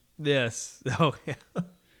 Yes. Oh yeah.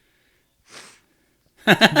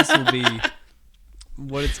 This will be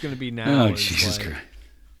what it's gonna be now. Oh Jesus Christ!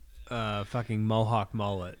 Fucking mohawk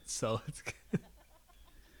mullet. So it's.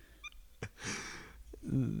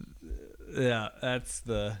 Yeah, that's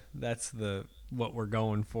the what we're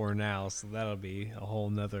going for now. So that'll be a whole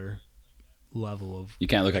nother level of. You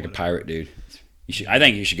kind of look like a pirate, dude. I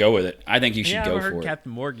think you should go with it. I think you should go for it. I haven't heard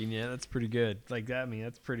Captain Morgan yet. That's pretty good. Like that. I mean,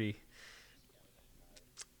 that's pretty.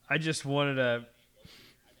 I just wanted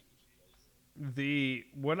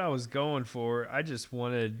what I was going for. I just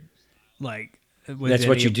wanted like. That's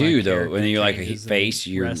what you do though. When you're like a face,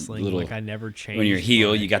 you're wrestling, little. Like I never changed. When you're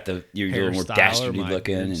heel, you got you're a little more dastardly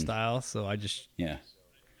looking and style. So I just yeah.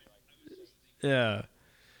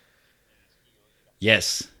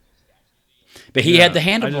 Yes. But he had the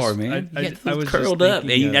handlebar, man. I was curled up,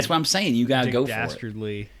 and that's what I'm saying. You gotta go for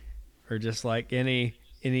dastardly, or just like any.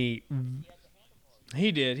 He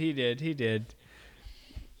did.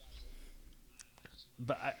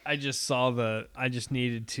 But I just saw I just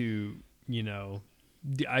needed to. You know,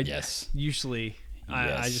 I just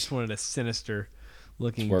wanted a sinister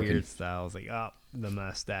looking beard style. I was like, the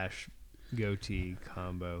mustache goatee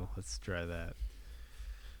combo. Let's try that.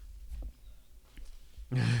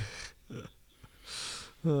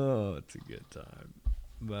 Oh, it's a good time.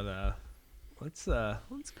 But let's go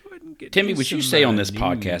ahead and get Timmy, would you say on this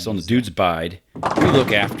podcast, on the Dude's Bide, we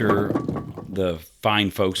look after the fine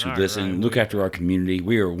folks who listen, look after our community.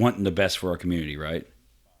 We are wanting the best for our community, right?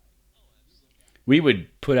 We would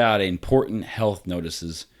put out important health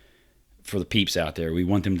notices for the peeps out there. We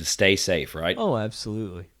want them to stay safe, right? Oh,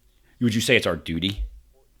 absolutely. Would you say it's our duty?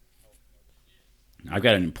 I've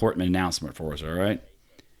got an important announcement for us, all right?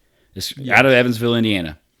 Out of Evansville,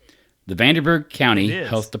 Indiana. The Vanderburgh County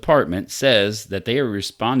Health Department says that they are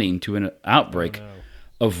responding to an outbreak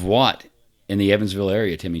of what in the Evansville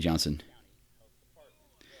area, Timmy Johnson?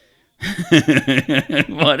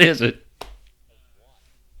 What is it?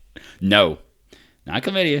 No. Not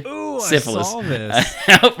chlamydia. Ooh, syphilis. I saw this.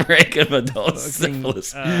 Outbreak of adult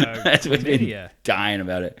syphilis. That's what we've been dying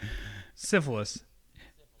about it. Syphilis.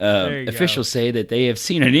 Officials say that they have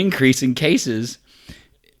seen an increase in cases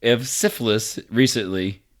of syphilis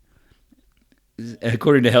recently.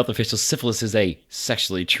 According to health officials, syphilis is a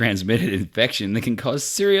sexually transmitted infection that can cause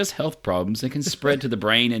serious health problems and can spread to the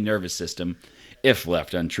brain and nervous system if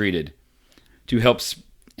left untreated. To help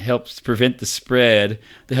prevent the spread,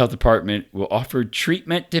 the health department will offer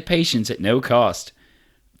treatment to patients at no cost.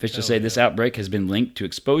 Officials say this outbreak has been linked to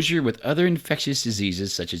exposure with other infectious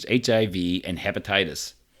diseases such as HIV and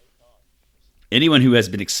hepatitis. Anyone who has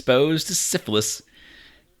been exposed to syphilis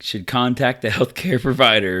should contact the healthcare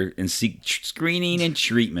provider and seek screening and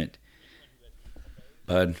treatment.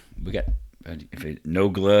 Bud, we got no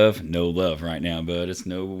glove, no love right now, bud. It's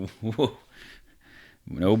no.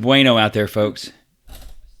 No bueno out there, folks.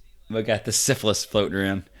 We got the syphilis floating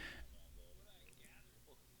around.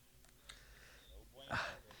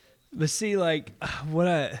 But see, like,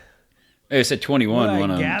 It said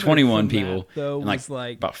 21. 21 people. That, though, and like, was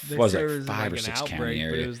like about was like 5 or 6 county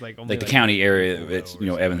area. It was like the county area. It's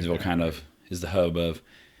Evansville kind of is the hub of.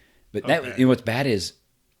 But that what's bad is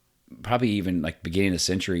probably even like beginning of the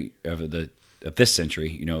century of this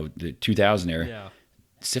century. The 2000 era. Yeah.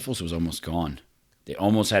 Syphilis was almost gone. They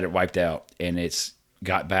almost had it wiped out, and it's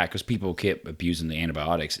got back because people kept abusing the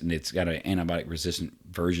antibiotics, and it's got an antibiotic resistant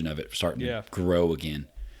version of it starting to grow again.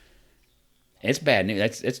 It's bad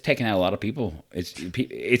news. It's taken out a lot of people.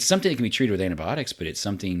 It's something that can be treated with antibiotics, but it's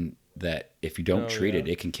something that if you don't treat it,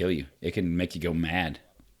 it can kill you. It can make you go mad.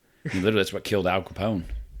 Literally, that's what killed Al Capone.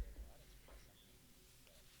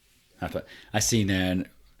 I seen that.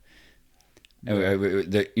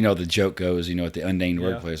 The joke goes, at the unnamed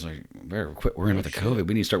workplace, like, we better quit worrying about the COVID.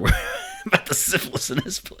 We need to start worrying about the syphilis in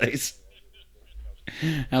this place.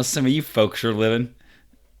 How some of you folks are living.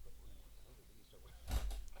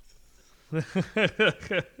 There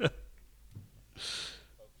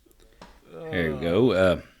you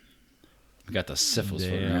go. We got the syphilis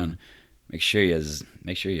floating around. Make sure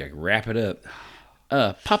you wrap it up.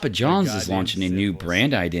 Papa John's is launching a new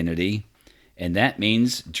brand identity, and that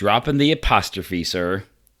means dropping the apostrophe, sir.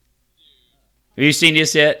 Have you seen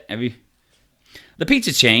this yet? Have you? The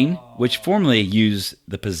pizza chain, which formerly used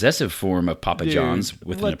the possessive form of Papa John's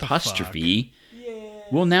with an apostrophe,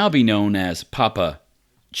 will now be known as Papa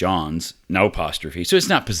John's, no apostrophe. So it's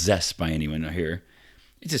not possessed by anyone here.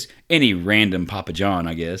 It's just any random Papa John,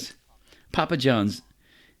 I guess. Papa John's,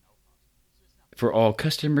 for all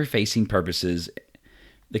customer-facing purposes,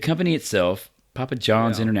 the company itself, Papa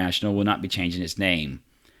John's International, will not be changing its name.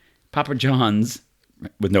 Papa John's,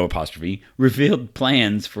 with no apostrophe, revealed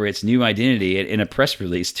plans for its new identity in a press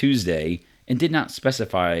release Tuesday and didn't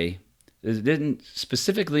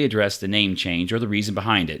specifically address the name change or the reason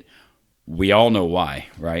behind it. We all know why,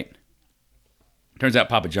 right? Turns out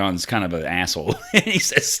Papa John's kind of an asshole. he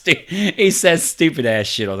says stupid ass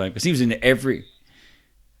shit all the time because he was into every.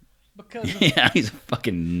 He's a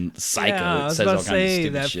fucking psycho. Yeah, that says all kinds of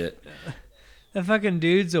stupid shit. That fucking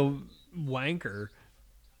dude's a wanker.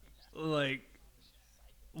 Like,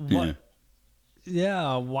 what?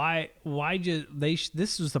 Yeah. Why?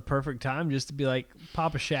 This was the perfect time just to be like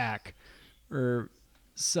Papa Shack, or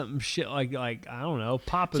something shit like I don't know,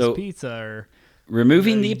 Papa's Pizza, or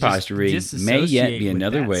removing the apostrophe may yet be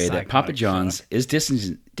another way that Papa John's is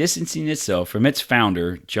distancing itself from its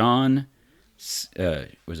founder, John. Was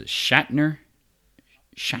it Shatner?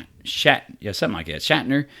 Yeah, something like that.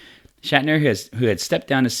 Shatner, who had stepped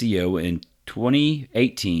down as CEO in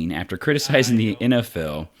 2018 after criticizing the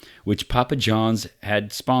NFL, which Papa John's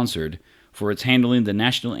had sponsored for its handling the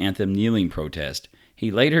national anthem kneeling protest.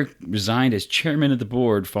 He later resigned as chairman of the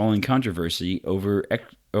board following controversy over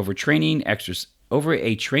a training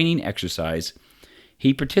exercise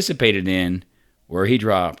he participated in where he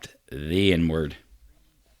dropped the N-word.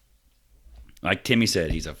 Like Timmy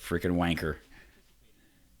said, he's a freaking wanker.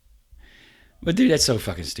 But dude, that's so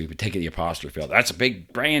fucking stupid. Taking the apostrophe out. That's a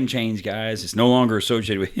big brand change, guys. It's no longer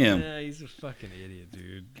associated with him. Yeah, he's a fucking idiot,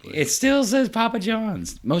 dude. It still says Papa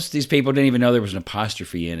John's. Most of these people didn't even know there was an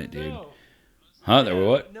apostrophe in it, dude. No. Huh? There were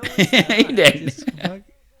what? No, he did.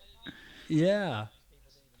 Yeah.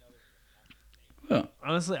 Well,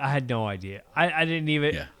 honestly, I had no idea. I didn't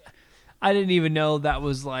even. Yeah. I didn't even know that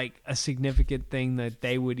was like a significant thing that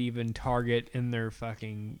they would even target in their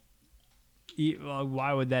fucking.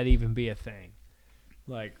 Why would that even be a thing?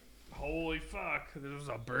 Like, holy fuck, this is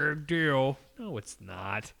a big deal. No, it's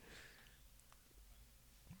not.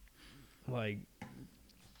 Like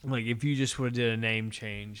if you just would have did a name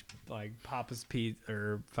change, like Papa's Pizza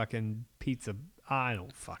or fucking Pizza, I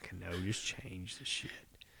don't fucking know. Just change the shit.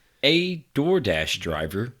 A DoorDash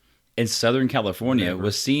driver in Southern California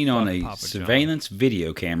was seen on a surveillance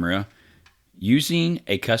video camera using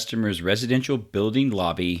a customer's residential building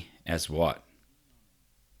lobby as what?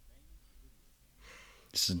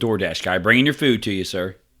 This is a DoorDash guy bringing your food to you,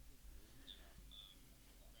 sir.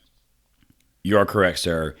 You are correct,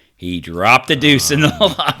 sir. He dropped the deuce in the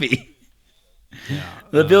lobby. Yeah,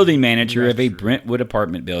 the building manager of a Brentwood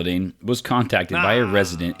apartment building was contacted by a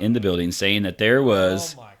resident in the building saying that there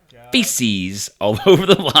was feces all over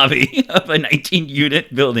the lobby of a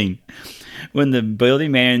 19-unit building. When the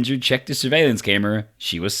building manager checked the surveillance camera,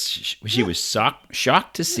 she was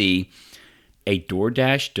shocked to see a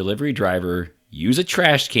DoorDash delivery driver use a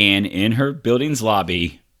trash can in her building's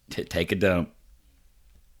lobby to take a dump.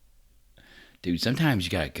 Dude, sometimes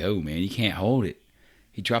you gotta go, man. You can't hold it.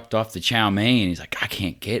 he dropped off the chow mein. And he's like, I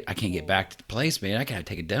can't get back to the place, man. I gotta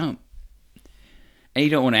take a dump. And you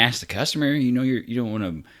don't want to ask the customer. You know, you don't want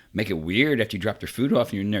to make it weird after you drop their food off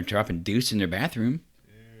and you're in there dropping deuce in their bathroom.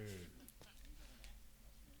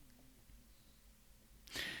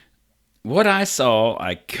 What I saw,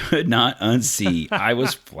 I could not unsee. I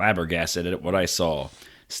was flabbergasted at what I saw,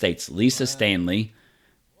 states Lisa Stanley,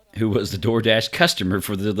 who was the DoorDash customer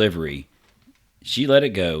for the delivery. She let it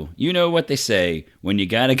go. You know what they say. When you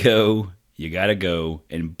gotta go, you gotta go.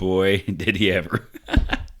 And boy, did he ever.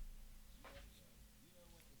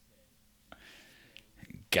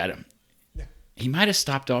 Got him. He might have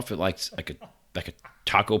stopped off at like a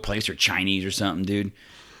taco place or Chinese or something, dude.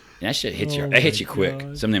 And that shit hits you. That hits you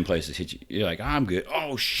quick. Some of them places hit you. You're like, oh, I'm good.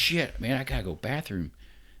 Oh shit, man, I gotta go bathroom.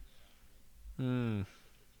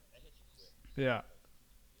 Yeah.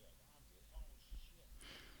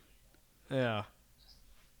 Yeah.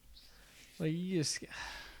 Like you just,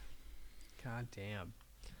 god damn.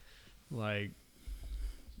 Like,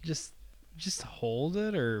 just hold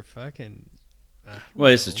it or fucking.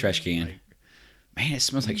 Well, it's a trash can. Like, man, it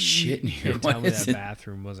smells like shit in here. Can't tell me that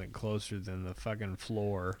bathroom wasn't closer than the fucking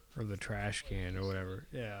floor or the trash can or whatever.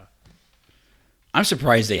 Yeah. I'm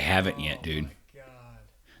surprised they haven't yet, dude.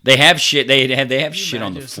 They have shit. They have shit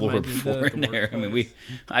on the floor before in there. I mean,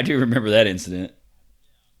 I do remember that incident.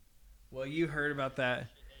 Well, you heard about that.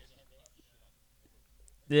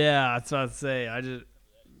 Yeah, that's what I was about to say.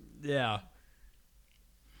 Yeah.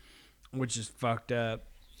 Which is fucked up.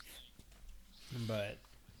 But,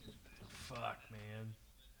 fuck, man.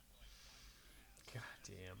 God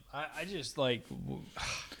damn. I just, like,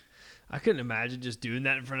 I couldn't imagine just doing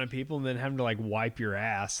that in front of people and then having to, like, wipe your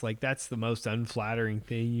ass. Like, that's the most unflattering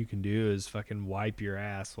thing you can do is fucking wipe your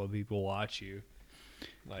ass while people watch you.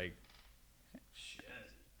 Like, shit.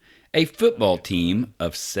 A football team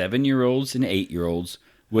of 7-year-olds and 8-year-olds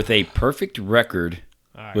with a perfect record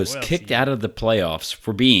was kicked out of the playoffs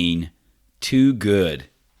for being too good.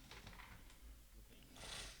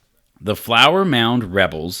 The Flower Mound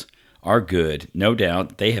Rebels are good, no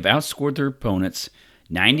doubt. They have outscored their opponents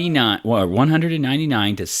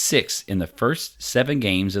 199 to 6 in the first 7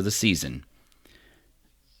 games of the season.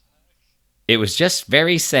 It was just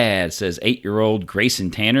very sad, says 8-year-old Grayson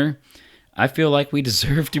Tanner. I feel like we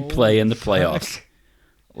deserve to play in the playoffs.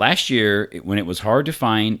 Last year, when it was hard to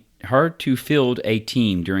field a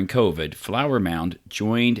team during COVID, Flower Mound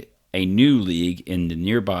joined a new league in the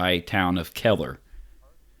nearby town of Keller.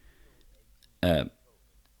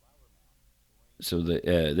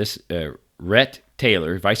 Rhett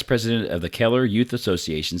Taylor, vice president of the Keller Youth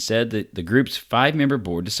Association, said that the group's 5-member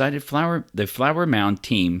board decided the Flower Mound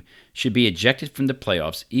team should be ejected from the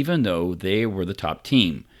playoffs, even though they were the top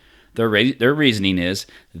team. Their reasoning is,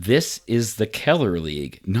 this is the Keller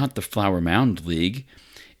League, not the Flower Mound League.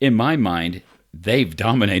 In my mind, they've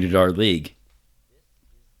dominated our league.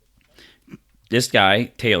 This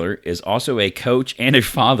guy, Taylor, is also a coach and a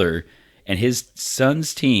father, and his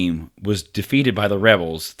son's team was defeated by the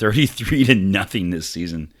Rebels 33-0 this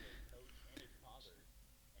season.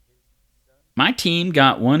 My team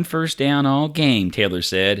got 1 first down all game, Taylor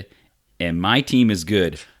said, and my team is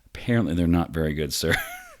good. Apparently they're not very good, sir.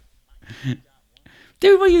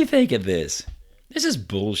 Dude, what do you think of this? This is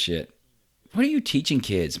bullshit. What are you teaching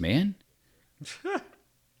kids, man?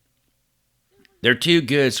 They're too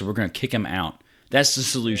good, so we're going to kick them out. That's the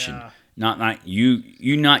solution. Yeah. Not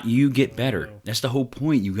you get better. That's the whole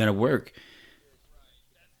point. You got to work.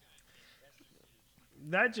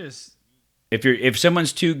 That just if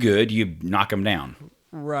someone's too good, you knock them down.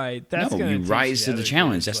 Right. You rise to the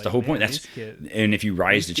challenge. That's the whole point. And if you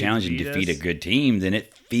rise to the challenge and defeat a good team, then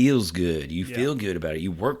it feels good. You feel good about it.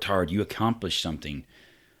 You worked hard. You accomplished something.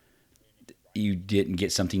 You didn't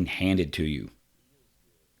get something handed to you.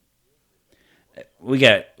 We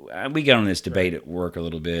got on this debate at work a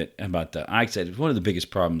little bit about I said one of the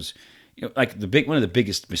biggest problems, one of the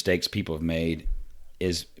biggest mistakes people have made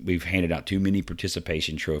is we've handed out too many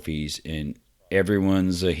participation trophies and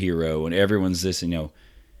everyone's a hero and everyone's this and no,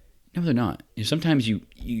 they're not. Sometimes you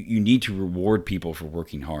need to reward people for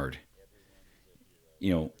working hard.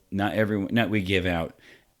 Not we give out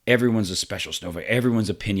everyone's a special snowflake. Everyone's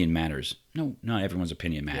opinion matters. No, not everyone's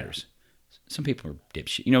opinion matters. Yeah. Some people are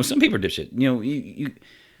dipshit. Some people are dipshit.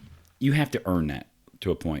 You have to earn that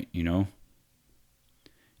to a point. You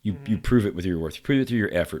prove it with your worth. You prove it through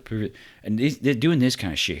your effort. Prove it. And doing this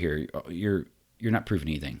kind of shit here, you're not proving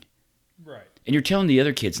anything. Right. And you're telling the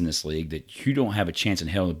other kids in this league that you don't have a chance in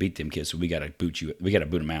hell to beat them kids, so we got to boot you. We got to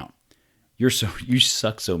boot them out. You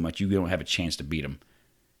suck so much you don't have a chance to beat them.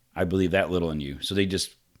 I believe that little in you. So they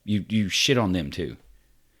just you shit on them too.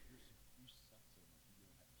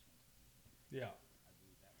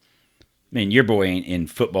 I mean, your boy ain't in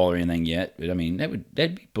football or anything yet, but I mean,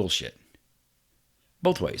 that'd be bullshit.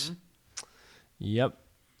 Both ways. Yep.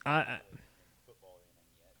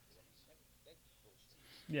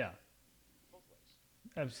 Yeah.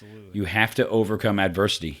 Absolutely. You have to overcome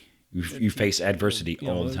adversity. You face adversity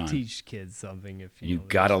all the time. Teach kids something if you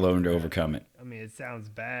gotta learn to overcome it. I mean, it sounds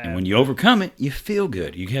bad. And when you overcome it, you feel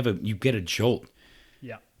good. You get a jolt.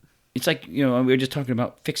 Yeah. It's like, we were just talking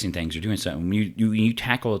about fixing things or doing something. When you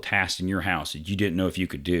tackle a task in your house that you didn't know if you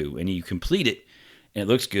could do, and you complete it, and it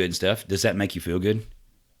looks good and stuff, does that make you feel good?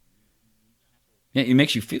 Yeah, it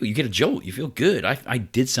makes you feel, you get a jolt. You feel good. I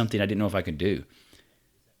did something I didn't know if I could do.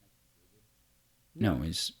 No,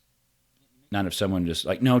 it's not if someone just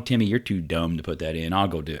like, no, Timmy, you're too dumb to put that in. I'll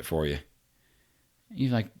go do it for you.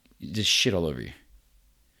 You're like, just shit all over you.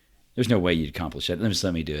 There's no way you'd accomplish that. Just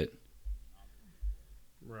let me do it.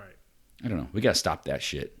 Right. I don't know. We got to stop that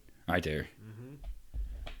shit right there.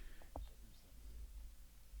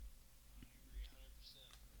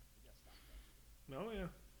 Oh, yeah.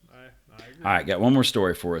 I agree. All right, got one more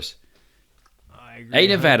story for us. I agree. A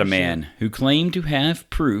Nevada 100%. man who claimed to have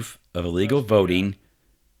proof of illegal voting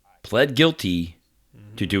pled guilty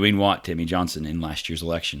to doing what, Timmy Johnson, in last year's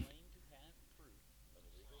election?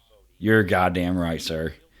 You're goddamn right,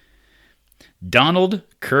 sir. Donald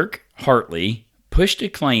Kirk Hartley pushed a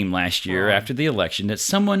claim last year after the election that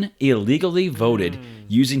someone illegally voted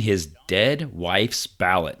using his dead wife's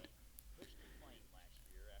ballot.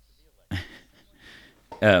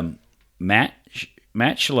 Matt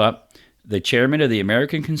Schlupp, the chairman of the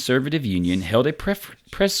American Conservative Union, held a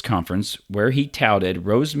press conference where he touted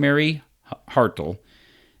Rosemary Hartle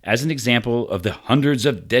as an example of the hundreds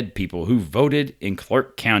of dead people who voted in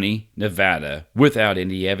Clark County, Nevada, without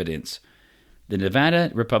any evidence. The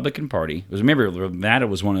Nevada Republican Party, remember, Nevada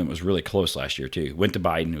was one that was really close last year, too. Went to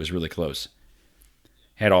Biden, it was really close.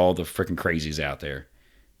 Had all the freaking crazies out there.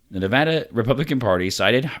 The Nevada Republican Party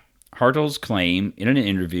cited Hartle's claim in an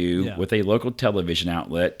interview with a local television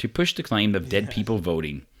outlet to push the claim of dead people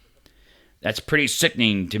voting. That's pretty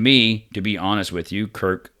sickening to me, to be honest with you,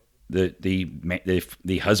 Kirk,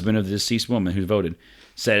 the husband of the deceased woman who voted,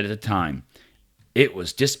 said at the time. It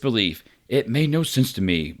was disbelief. It made no sense to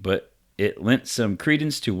me, but it lent some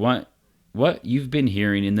credence to what you've been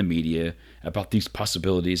hearing in the media about these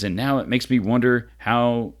possibilities, and now it makes me wonder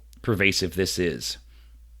how pervasive this is.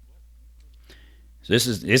 So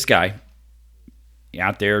this guy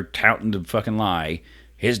out there touting the fucking lie.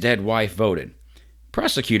 His dead wife voted.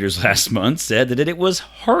 Prosecutors last month said that it was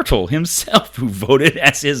Hartle himself who voted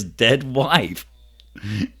as his dead wife.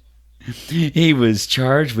 He was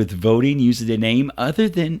charged with voting using a name other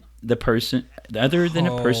than a person,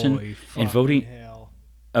 and voting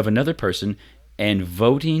of another person, and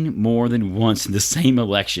voting more than once in the same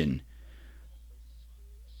election.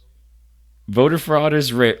 Voter fraud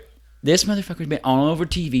is rare. This motherfucker's been all over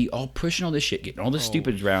TV, all pushing all this shit, getting all this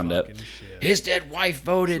stupid round up. Shit. His dead wife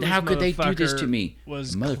voted. So how could they do this to me? The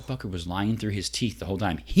motherfucker was lying through his teeth the whole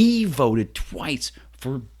time. He voted twice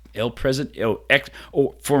for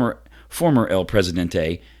former El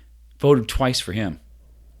Presidente. Voted twice for him.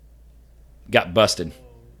 Got busted.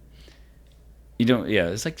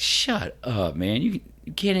 It's like, shut up, man. You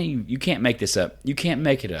can't make this up. You can't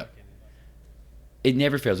make it up. It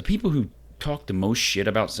never fails. The people who talk the most shit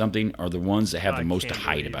about something are the ones that have the most to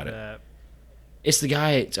hide about it. It's the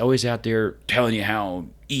guy that's always out there telling you how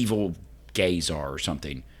evil gays are or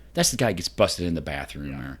something. That's the guy that gets busted in the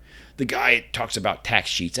bathroom. Or the guy that talks about tax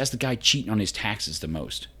cheats. That's the guy cheating on his taxes the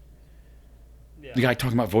most. The guy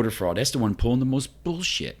talking about voter fraud. That's the one pulling the most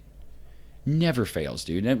bullshit. Never fails,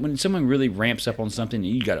 dude. And when someone really ramps up on something,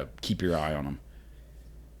 you got to keep your eye on them.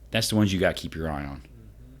 That's the ones you got to keep your eye on.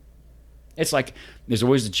 It's like there's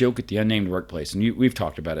always the joke at the unnamed workplace, and we've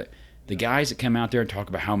talked about it. The guys that come out there and talk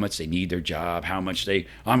about how much they need their job, how much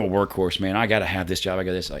I'm a workhorse, man. I got to have this job. I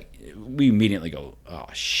got this. Like, we immediately go, oh,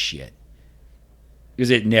 shit. Because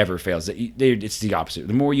it never fails. It's the opposite.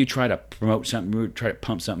 The more you try to promote something, try to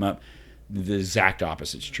pump something up, the exact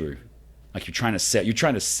opposite's true. Like you're trying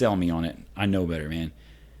to sell me on it. I know better, man.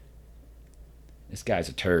 This guy's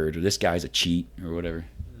a turd, or this guy's a cheat, or whatever.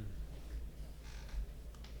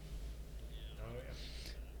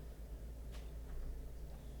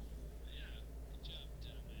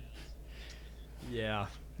 Yeah,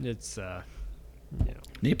 it's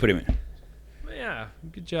Need to put him in. Yeah,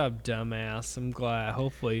 good job, dumbass. I'm glad.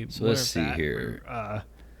 Hopefully, so let's see here.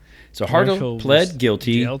 So Hartle pled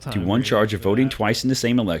guilty to one charge of voting twice in the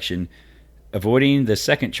same election, avoiding the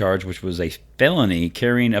second charge, which was a felony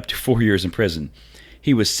carrying up to 4 years in prison.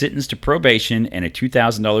 He was sentenced to probation and a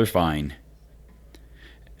 $2,000 fine.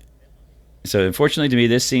 So unfortunately to me,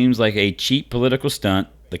 this seems like a cheap political stunt,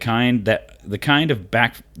 the kind that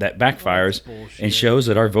backfires and shows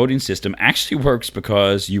that our voting system actually works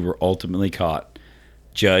because you were ultimately caught.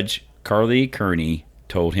 Judge Carly Kearney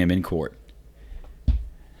told him in court.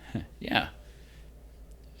 Yeah.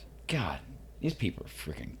 God, these people are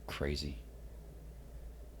freaking crazy.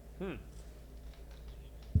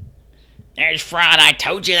 There's fraud. I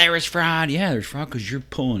told you there was fraud. Yeah, there's fraud because you're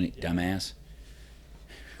pulling it, dumbass.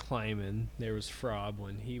 Claiming there was fraud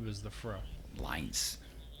when he was the fraud. Lights.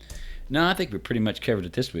 No, I think we pretty much covered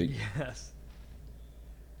it this week. Yes.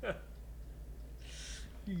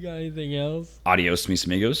 You got anything else? Adios, mis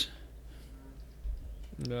amigos.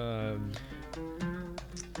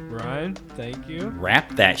 Ryan, thank you.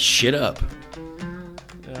 Wrap that shit up.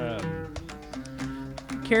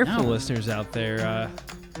 Careful, listeners out there.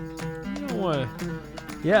 You don't want.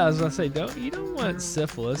 Yeah, I was gonna say, you don't want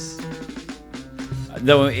syphilis.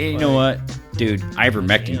 Though, you know what? Dude,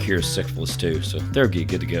 ivermectin cures syphilis too, so they're good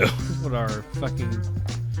to go. That's what our fucking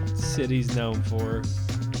city's known for.